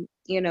time,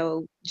 you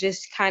know,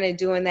 just kind of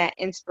doing that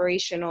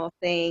inspirational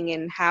thing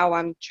and how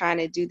I'm trying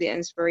to do the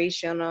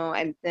inspirational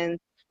and then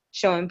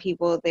showing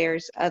people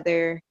there's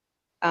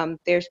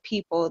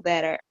people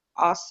that are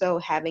also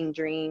having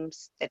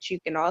dreams that you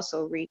can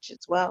also reach as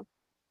well.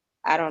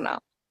 I don't know.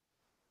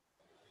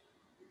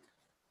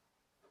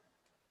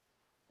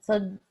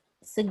 So,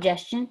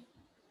 suggestion.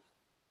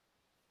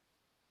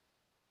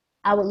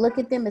 I would look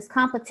at them as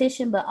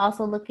competition, but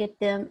also look at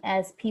them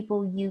as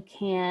people you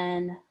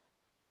can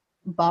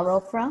borrow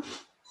from.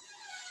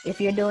 If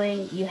you're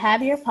doing, you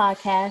have your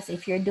podcast,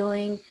 if you're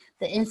doing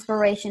the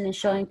inspiration and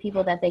showing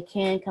people that they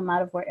can come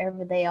out of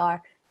wherever they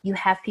are, you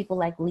have people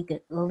like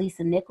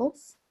Lisa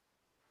Nichols,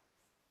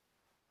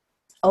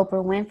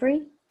 Oprah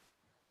Winfrey.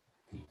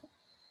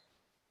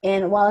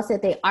 And while I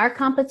said they are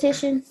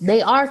competition,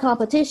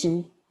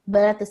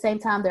 but at the same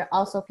time, they're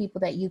also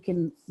people that you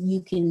can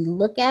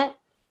look at.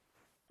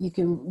 You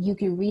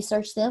can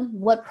research them.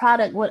 What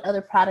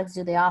other products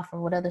do they offer?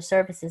 What other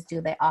services do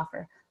they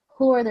offer?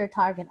 Who are their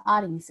target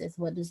audiences?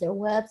 What does their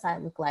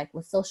website look like?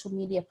 What social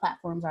media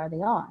platforms are they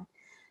on?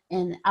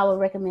 And I would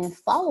recommend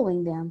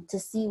following them to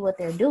see what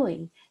they're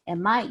doing.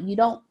 And you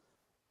don't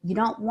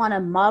want to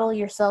model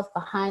yourself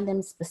behind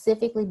them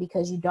specifically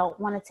because you don't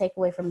want to take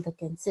away from the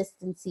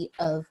consistency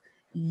of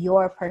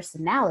your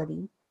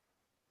personality,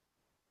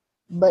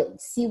 but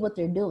see what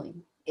they're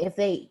doing.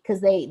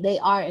 Because they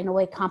are in a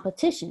way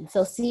competition.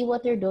 So see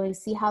what they're doing,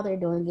 see how they're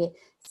doing it,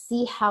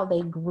 see how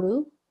they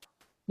grew.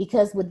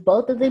 Because with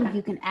both of them,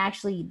 you can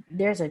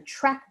there's a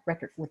track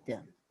record with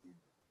them.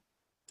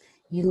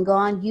 You can go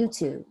on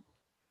YouTube.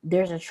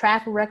 There's a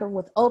track record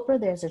with Oprah.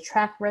 There's a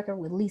track record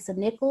with Lisa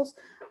Nichols.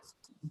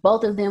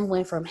 Both of them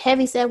went from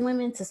heavyset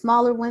women to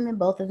smaller women.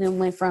 Both of them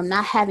went from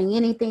not having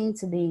anything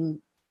to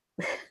being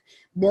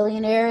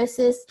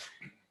billionairesses.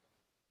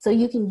 So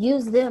you can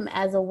use them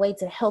as a way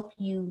to help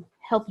you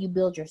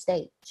build your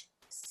stage.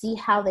 See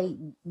how they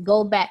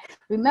go back.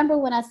 Remember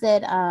when I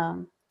said,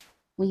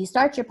 when you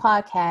start your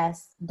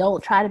podcast,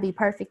 don't try to be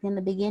perfect in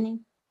the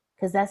beginning,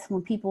 because that's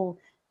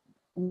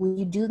when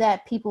you do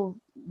that, people,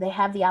 they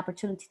have the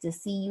opportunity to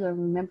see you and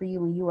remember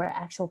you when you were an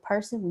actual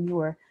person, when you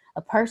were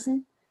a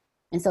person.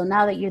 And so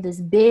now that you're this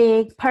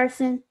big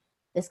person,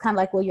 it's kind of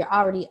like, well, you're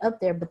already up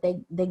there, but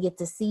they get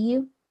to see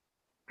you.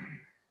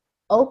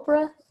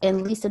 Oprah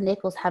and Lisa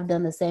Nichols have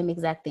done the same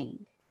exact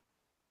thing.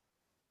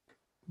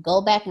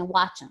 Go back and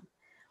watch them.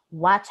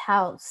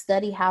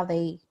 Study how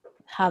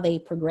they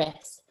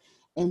progress.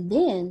 And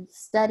then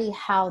study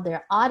how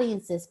their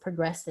audiences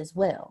progress as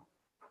well.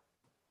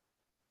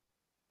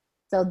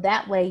 So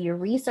that way you're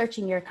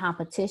researching your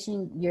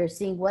competition, you're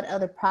seeing what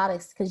other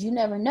products, because you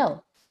never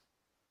know.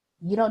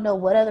 You don't know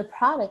what other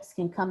products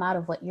can come out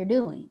of what you're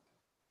doing.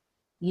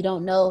 You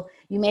don't know,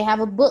 you may have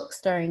a book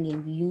stirring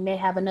in you. You may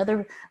have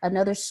another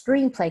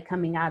screenplay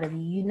coming out of you.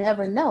 You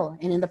never know.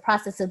 And in the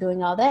process of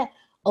doing all that,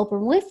 Oprah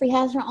Winfrey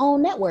has her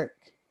own network.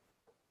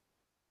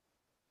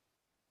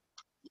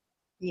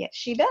 Yes,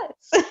 she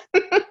does.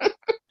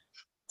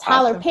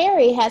 Tyler Awesome.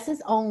 Perry has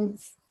his own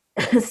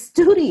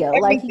studio.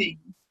 Everything.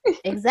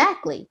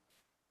 Exactly.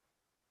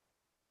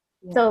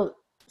 Yeah.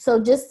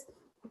 So just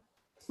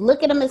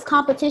look at them as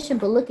competition,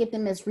 but look at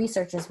them as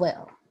research as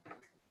well.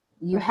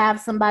 You have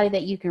somebody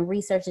that you can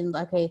research and,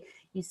 okay,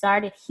 you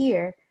started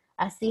here.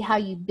 I see how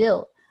you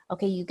built.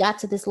 Okay, you got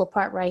to this little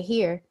part right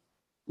here.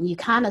 And you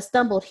kind of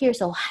stumbled here.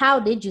 So how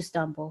did you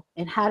stumble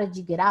and how did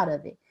you get out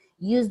of it?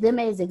 Use them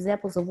as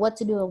examples of what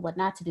to do and what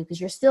not to do, because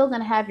you're still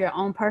going to have your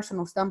own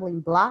personal stumbling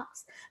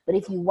blocks. But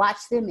if you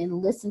watch them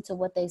and listen to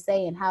what they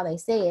say and how they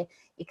say it,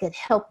 it could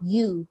help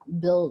you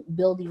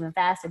build even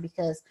faster,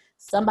 because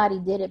somebody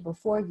did it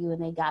before you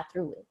and they got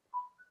through it.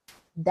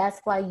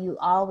 That's why you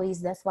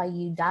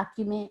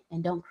document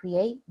and don't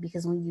create,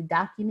 because when you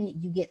document,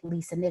 you get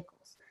Lisa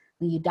Nichols.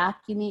 When you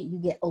document, you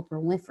get Oprah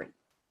Winfrey.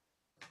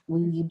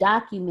 When you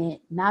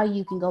document, now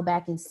you can go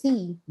back and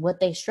see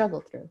what they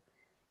struggled through.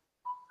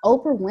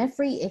 Oprah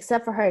Winfrey,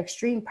 except for her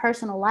extreme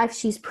personal life,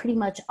 she's pretty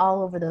much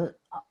all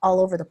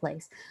over the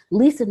place.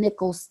 Lisa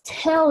Nichols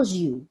tells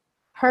you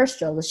her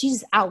struggle. She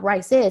just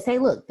outright says, hey,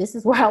 look, this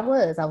is where I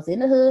was. I was in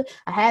the hood.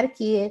 I had a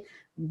kid,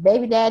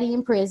 baby daddy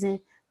in prison,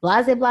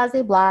 blah, blah,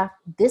 blah, blah.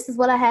 This is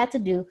what I had to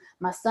do.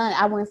 My son,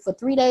 I went for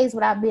 3 days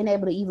without being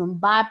able to even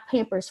buy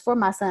Pampers for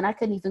my son. I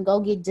couldn't even go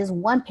get just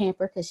one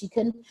pamper because she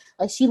couldn't.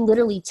 Like, she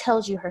literally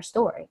tells you her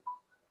story.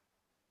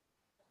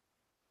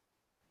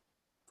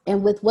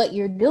 And with what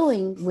you're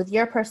doing with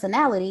your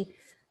personality,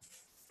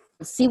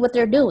 see what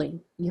they're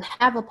doing. You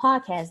have a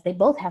podcast. They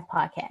both have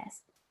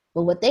podcasts.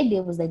 But what they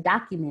did was they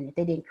documented.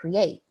 They didn't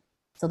create.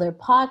 So their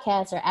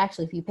podcasts are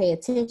actually, if you pay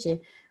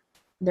attention,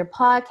 their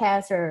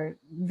podcasts are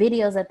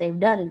videos that they've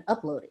done and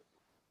uploaded.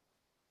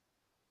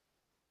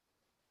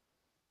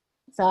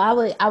 So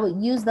I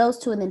would use those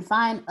two and then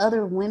find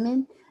other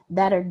women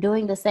that are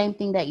doing the same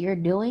thing that you're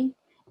doing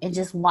and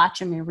just watch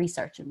them and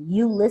research them.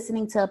 You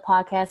listening to a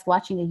podcast,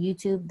 watching a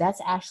YouTube, that's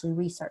actually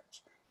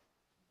research.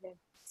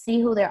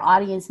 See who their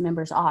audience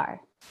members are.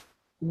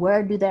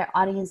 Where do their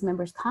audience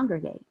members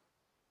congregate?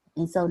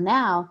 And so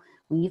now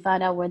when you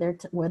find out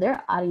where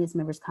their audience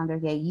members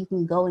congregate, you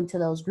can go into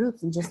those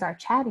groups and just start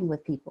chatting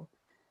with people.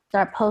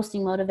 Start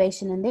posting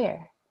motivation in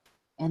there.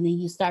 And then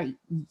you start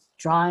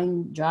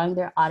drawing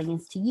their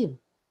audience to you.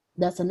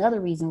 That's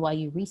another reason why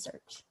you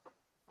research.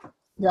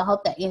 I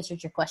hope that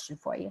answered your question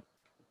for you.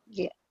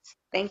 Yes,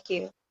 thank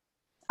you.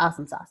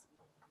 Awesome sauce.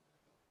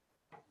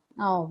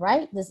 All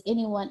right. Does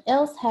anyone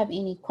else have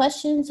any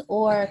questions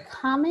or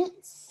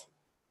comments?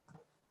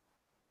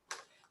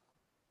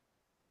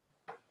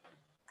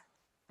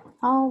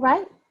 All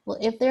right. Well,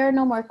 if there are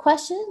no more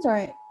questions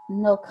or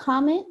no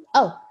comment.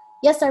 Oh,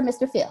 yes, sir,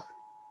 Mr. Phil.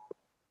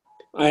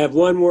 I have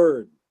one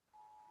word.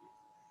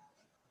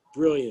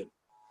 Brilliant.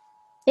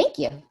 Thank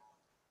you.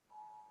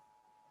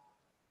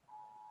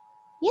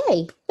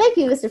 Yay. Thank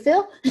you, Mr.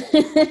 Phil.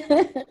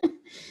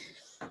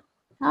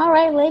 All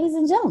right, ladies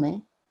and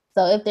gentlemen.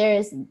 So if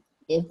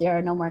there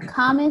are no more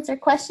comments or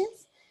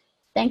questions,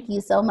 thank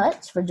you so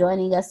much for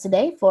joining us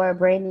today for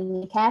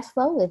Branding and Cash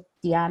Flow with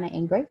Deanna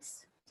and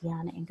Grace.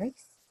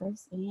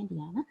 Grace and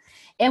Deanna.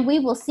 And we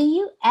will see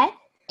you at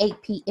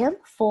 8 p.m.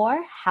 for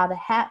How to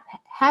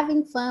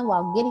Having Fun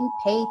While Getting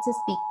Paid to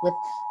Speak with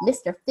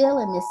Mr. Phil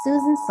and Miss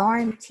Susan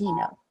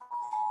Sorrentino.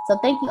 So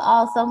thank you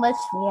all so much.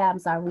 We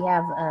have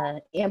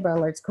Amber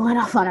Alerts going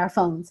off on our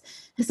phones.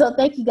 So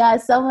thank you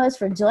guys so much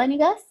for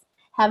joining us.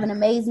 Have an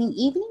amazing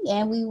evening,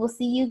 and we will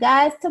see you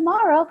guys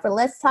tomorrow for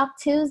Let's Talk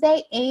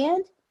Tuesday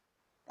and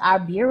our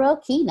Bureau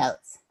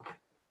keynotes.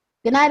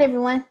 Good night,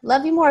 everyone.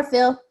 Love you more,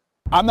 Phil.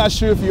 I'm not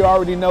sure if you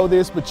already know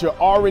this, but you're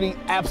already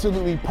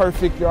absolutely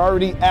perfect. You're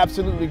already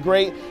absolutely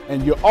great,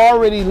 and you're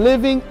already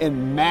living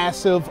in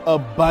massive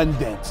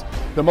abundance.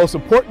 The most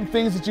important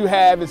things that you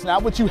have is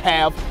not what you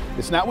have,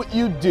 it's not what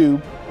you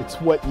do, it's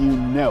what you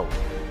know.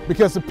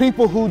 Because the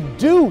people who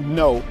do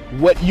know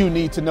what you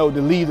need to know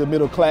to lead the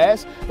middle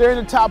class, they're in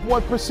the top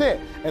 1%,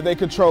 and they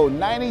control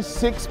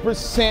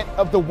 96%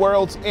 of the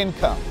world's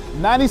income.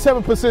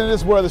 97% of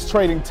this world is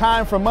trading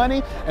time for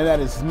money, and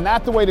that is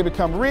not the way to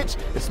become rich,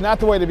 it's not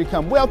the way to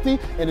become wealthy,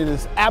 and it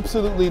is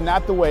absolutely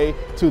not the way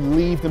to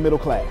leave the middle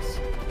class.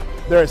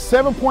 There are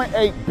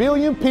 7.8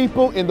 billion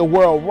people in the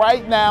world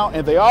right now,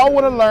 and they all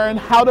want to learn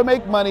how to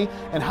make money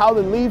and how to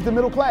leave the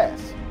middle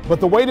class. But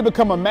the way to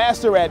become a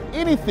master at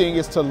anything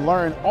is to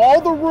learn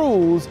all the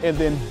rules and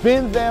then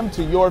bend them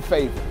to your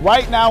favor.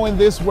 Right now in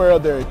this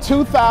world, there are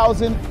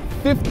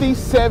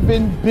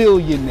 2,057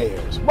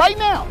 billionaires. Right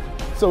now.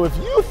 So if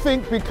you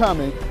think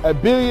becoming a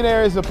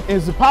billionaire is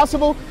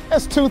impossible,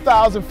 that's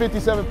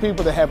 2,057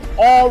 people that have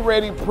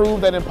already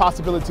proved that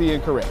impossibility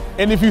incorrect.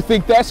 And if you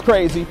think that's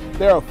crazy,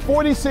 there are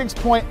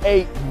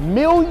 46.8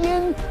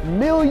 million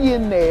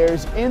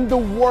millionaires in the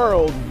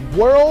world,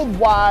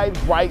 worldwide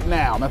right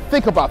now. Now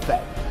think about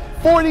that.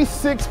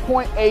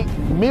 46.8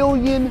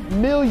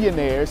 million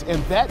millionaires,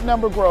 and that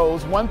number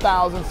grows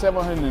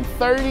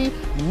 1,730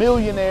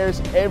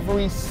 millionaires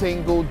every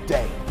single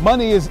day.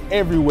 Money is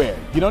everywhere.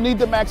 You don't need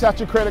to max out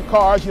your credit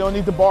cards. You don't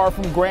need to borrow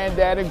from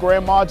granddad and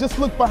grandma. Just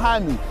look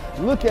behind me.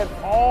 Look at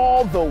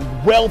all the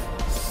wealth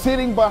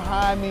sitting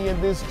behind me in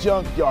this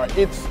junkyard.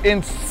 It's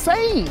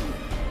insane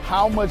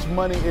how much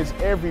money is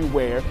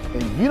everywhere,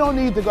 and you don't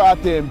need to go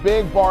out there and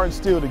beg, borrow, and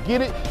steal to get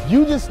it.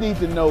 You just need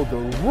to know the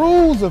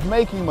rules of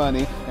making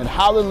money and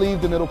how to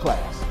leave the middle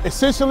class.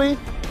 Essentially,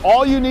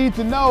 all you need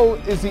to know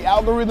is the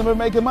algorithm of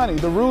making money,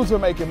 the rules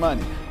of making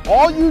money.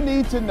 All you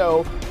need to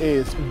know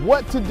is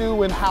what to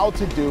do and how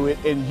to do it,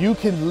 and you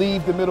can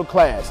leave the middle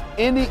class.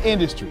 Any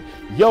industry,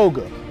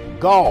 yoga,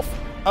 golf,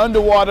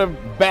 underwater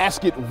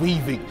basket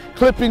weaving,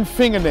 clipping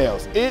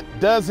fingernails, it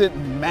doesn't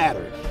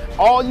matter.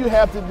 All you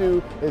have to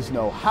do is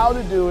know how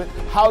to do it,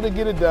 how to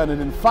get it done,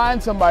 and then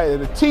find somebody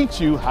to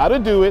teach you how to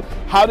do it,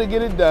 how to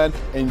get it done,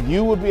 and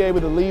you will be able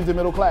to leave the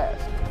middle class.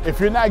 If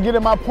you're not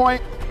getting my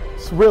point,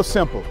 it's real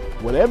simple.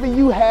 Whatever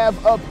you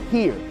have up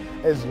here,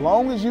 as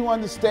long as you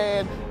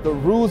understand the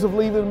rules of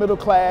leaving the middle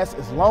class,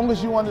 as long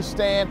as you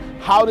understand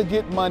how to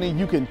get money,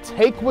 you can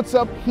take what's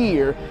up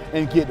here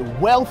and get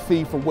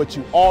wealthy from what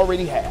you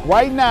already have.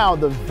 Right now,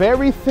 the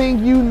very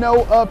thing you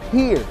know up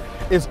here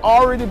is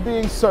already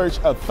being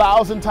searched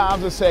 1,000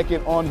 times a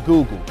second on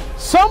Google.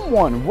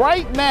 Someone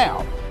right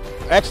now,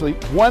 actually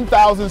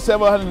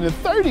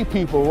 1,730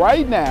 people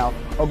right now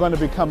are going to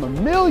become a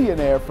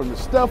millionaire from the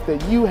stuff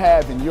that you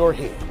have in your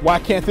head. Why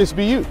can't this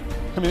be you?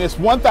 I mean, it's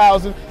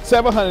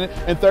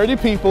 1,730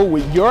 people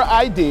with your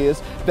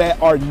ideas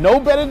that are no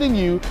better than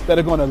you, that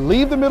are going to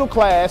leave the middle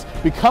class,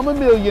 become a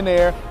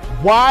millionaire.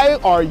 Why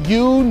are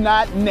you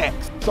not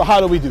next? So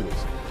how do we do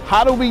this?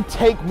 How do we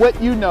take what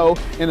you know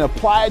and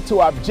apply it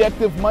to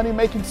objective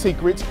money-making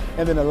secrets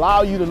and then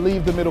allow you to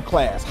leave the middle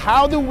class?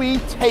 How do we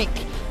take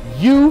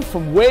you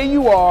from where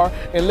you are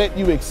and let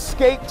you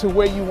escape to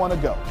where you want to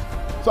go?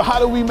 So how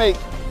do we make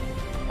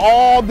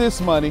all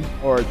this money,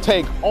 or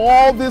take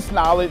all this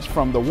knowledge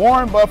from the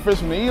Warren Buffetts,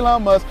 from the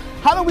Elon Musk?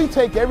 How do we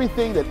take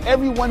everything that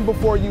everyone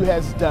before you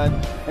has done,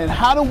 and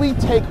how do we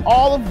take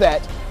all of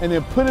that and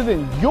then put it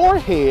in your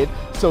head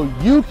so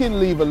you can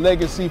leave a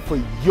legacy for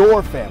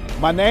your family?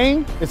 My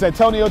name is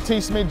Antonio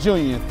T. Smith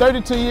Jr.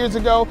 32 years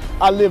ago,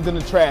 I lived in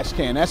a trash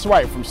can. That's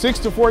right, from 6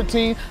 to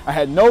 14, I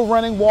had no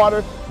running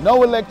water,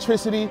 no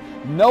electricity,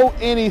 no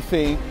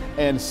anything,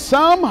 and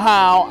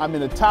somehow I'm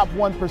in the top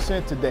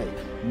 1% today.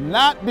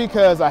 Not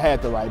because I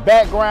had the right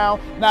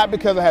background, not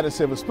because I had a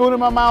silver spoon in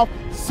my mouth,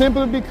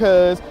 simply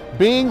because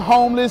being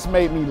homeless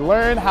made me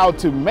learn how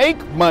to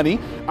make money.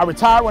 I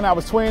retired when I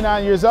was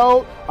 29 years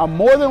old. I'm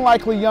more than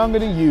likely younger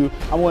than you.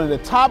 I'm one of the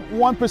top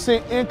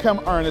 1%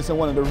 income earners in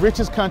one of the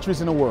richest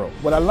countries in the world.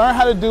 What I learned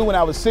how to do when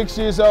I was 6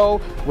 years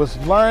old was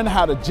learn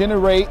how to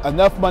generate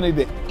enough money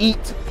to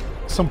eat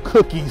some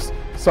cookies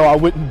so I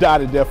wouldn't die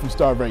to death from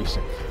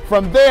starvation.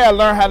 From there, I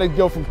learned how to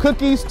go from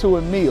cookies to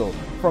a meal.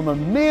 From a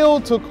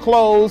meal to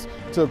clothes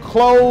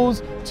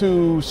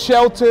to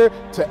shelter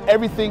to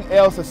everything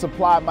else that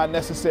supplied my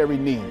necessary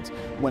needs.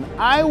 When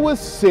I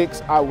was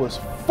 6, I was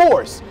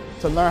forced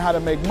to learn how to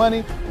make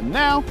money, and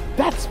now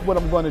that's what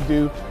I'm going to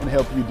do and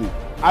help you do.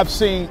 I've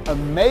seen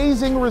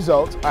amazing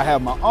results. I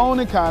have my own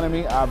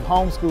economy, I've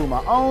homeschooled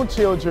my own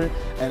children,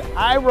 and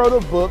I wrote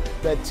a book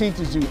that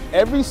teaches you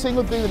every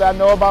single thing that I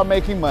know about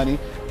making money,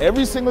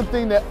 every single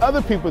thing that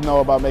other people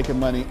know about making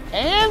money,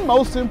 and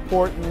most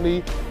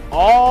importantly,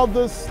 all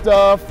the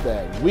stuff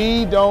that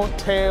we don't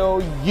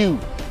tell you.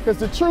 Because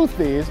the truth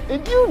is,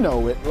 and you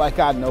know it like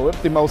I know it,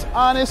 the most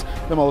honest,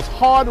 the most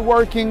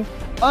hardworking,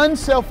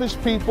 unselfish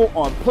people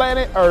on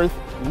planet Earth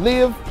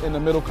live in the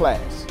middle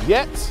class.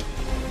 Yet,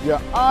 your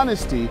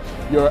honesty,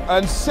 your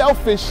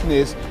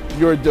unselfishness,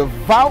 your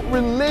devout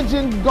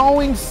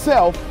religion-going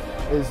self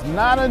is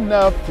not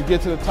enough to get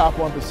to the top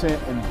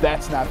 1%, and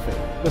that's not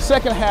fair. The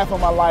second half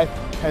of my life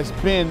has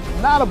been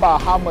not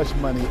about how much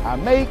money I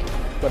make,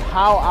 but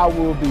how I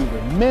will be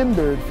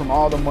remembered from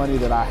all the money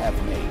that I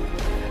have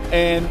made.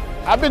 And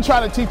I've been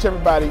trying to teach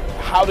everybody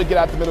how to get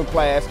out the middle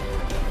class.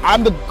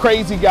 I'm the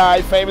crazy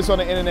guy famous on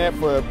the internet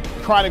for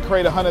trying to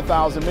create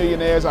 100,000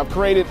 millionaires. I've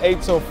created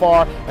 8 so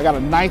far. I got a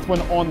 9th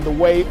one on the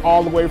way,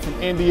 all the way from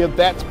India.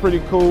 That's pretty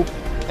cool.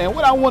 And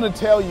what I want to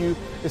tell you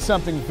is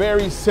something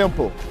very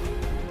simple.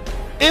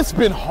 It's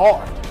been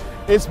hard.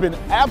 It's been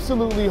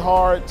absolutely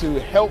hard to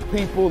help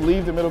people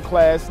leave the middle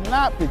class,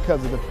 not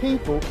because of the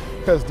people,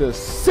 because the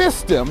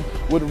system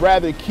would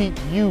rather keep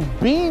you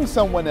being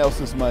someone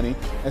else's money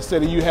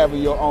instead of you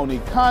having your own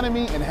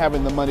economy and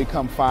having the money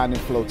come find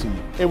and flow to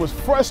you. It was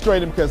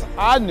frustrating because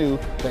I knew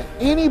that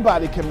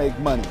anybody can make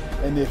money.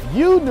 And if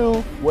you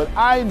knew what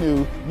I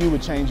knew, you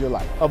would change your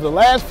life. Over the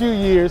last few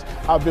years,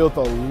 I've built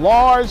a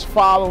large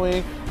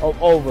following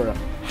of over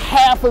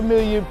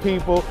 500,000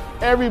 people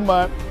every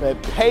month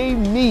that pay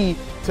me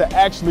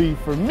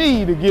for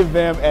me to give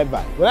them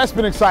advice. Well, that's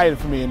been exciting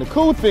for me. And the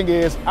cool thing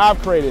is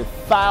I've created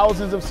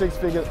thousands of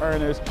six-figure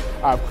earners.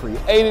 I've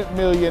created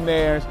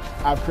millionaires.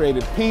 I've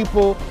created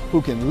people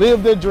who can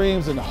live their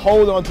dreams and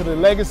hold on to their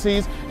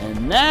legacies.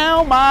 And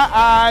now my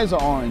eyes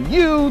are on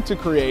you to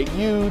create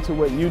you to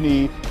what you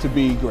need to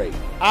be great.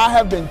 I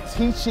have been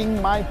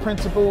teaching my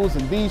principles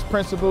and these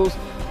principles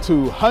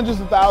to hundreds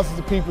of thousands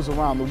of people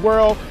around the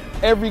world,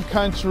 every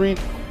country,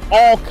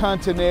 all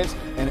continents,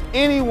 and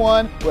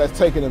anyone who has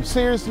taken them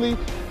seriously,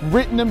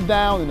 written them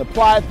down, and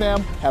applied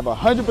them have a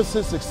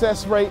 100%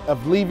 success rate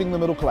of leaving the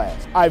middle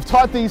class. I've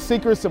taught these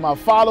secrets to my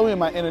following,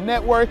 my inner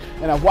network,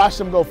 and I've watched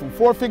them go from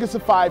 4 figures to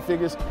 5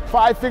 figures,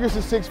 5 figures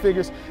to 6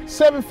 figures,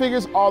 7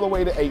 figures, all the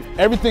way to 8.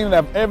 Everything that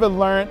I've ever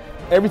learned,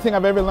 everything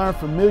I've ever learned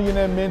from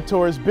millionaire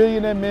mentors,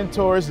 billionaire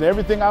mentors, and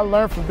everything I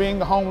learned from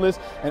being homeless,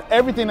 and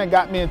everything that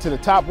got me into the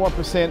top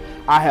 1%,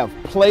 I have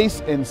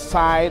placed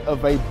inside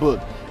of a book.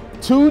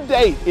 To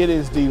date, it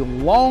is the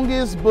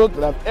longest book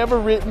that I've ever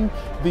written,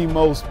 the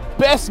most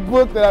best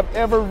book that I've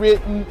ever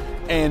written,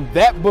 And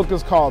that book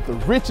is called The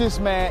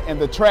Richest Man in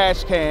the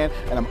Trash Can,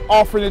 and I'm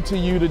offering it to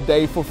you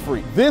today for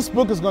free. This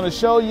book is going to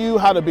show you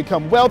how to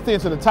become wealthy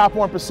into the top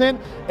 1%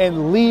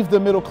 and leave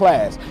the middle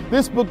class.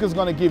 This book is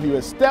going to give you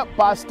a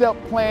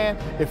step-by-step plan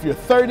if you're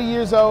 30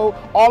 years old,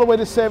 all the way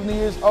to 70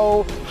 years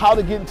old, how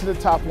to get into the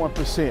top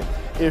 1%.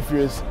 If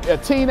you're a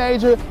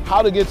teenager,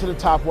 how to get to the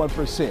top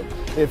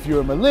 1%. If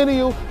you're a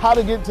millennial, how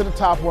to get to the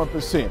top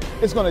 1%.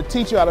 It's going to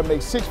teach you how to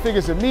make 6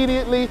 figures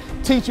immediately,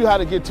 teach you how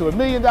to get to $1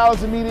 million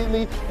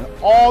immediately, and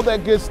all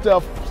that good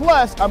stuff.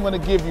 Plus, I'm going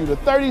to give you the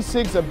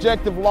 36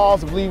 objective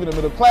laws of leaving the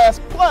middle class.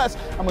 Plus,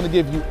 I'm going to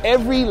give you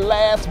every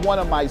last one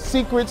of my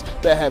secrets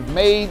that have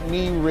made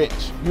me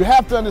rich. You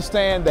have to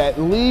understand that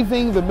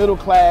leaving the middle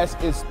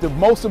class is the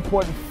most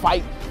important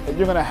fight that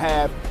you're going to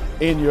have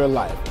in your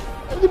life.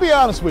 To be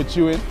honest with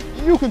you, and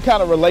you can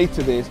kind of relate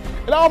to this,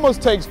 it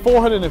almost takes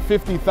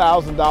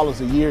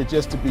 $450,000 a year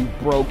just to be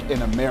broke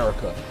in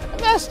America. And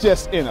that's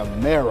just in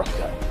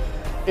America.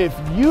 If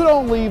you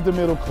don't leave the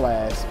middle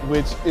class,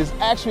 which is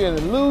actually an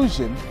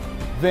illusion,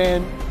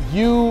 then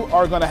you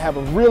are going to have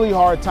a really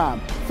hard time.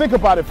 Think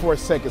about it for a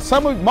second.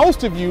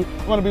 Most of you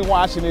going to be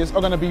watching this are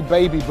going to be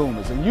baby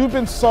boomers, and you've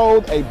been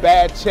sold a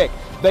bad check.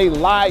 They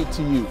lied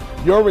to you.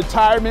 Your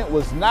retirement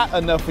was not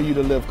enough for you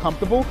to live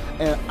comfortable,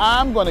 and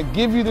I'm going to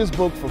give you this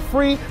book for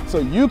free so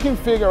you can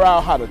figure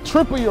out how to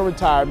triple your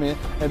retirement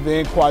and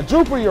then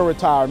quadruple your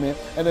retirement,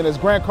 and then, as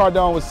Grant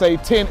Cardone would say,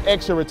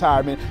 10x your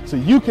retirement so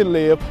you can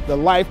live the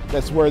life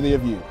that's worthy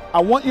of you.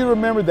 I want you to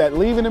remember that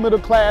leaving the middle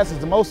class is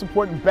the most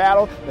important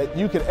battle that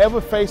you could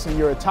ever face in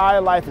your entire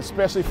life,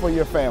 especially for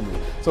your family.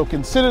 So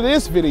consider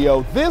this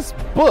video, this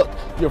book,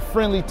 your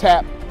friendly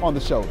tap on the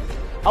shoulder.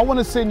 I want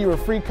to send you a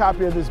free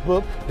copy of this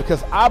book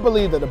because I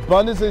believe that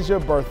abundance is your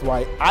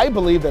birthright. I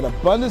believe that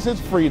abundance is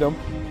freedom,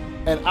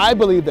 and I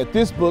believe that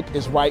this book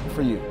is right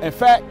for you. In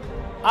fact,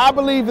 I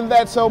believe in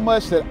that so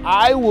much that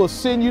I will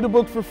send you the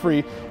book for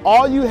free.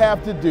 All you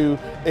have to do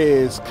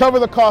is cover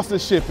the cost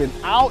of shipping.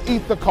 I'll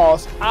eat the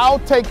cost. I'll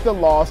take the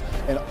loss.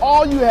 And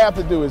all you have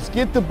to do is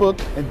get the book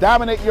and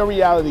dominate your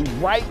reality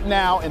right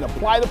now and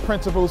apply the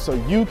principles so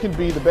you can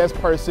be the best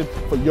person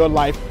for your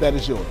life that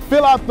is yours.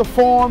 Fill out the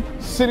form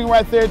sitting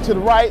right there to the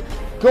right.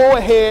 Go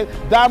ahead,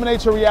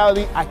 dominate your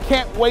reality. I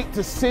can't wait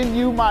to send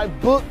you my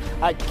book.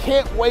 I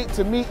can't wait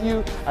to meet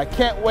you. I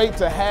can't wait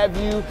to have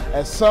you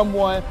as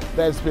someone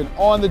that's been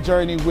on the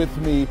journey with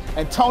me.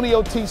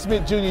 Antonio T.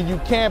 Smith Jr.,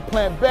 you can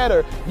plan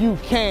better. You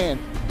can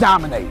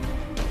dominate.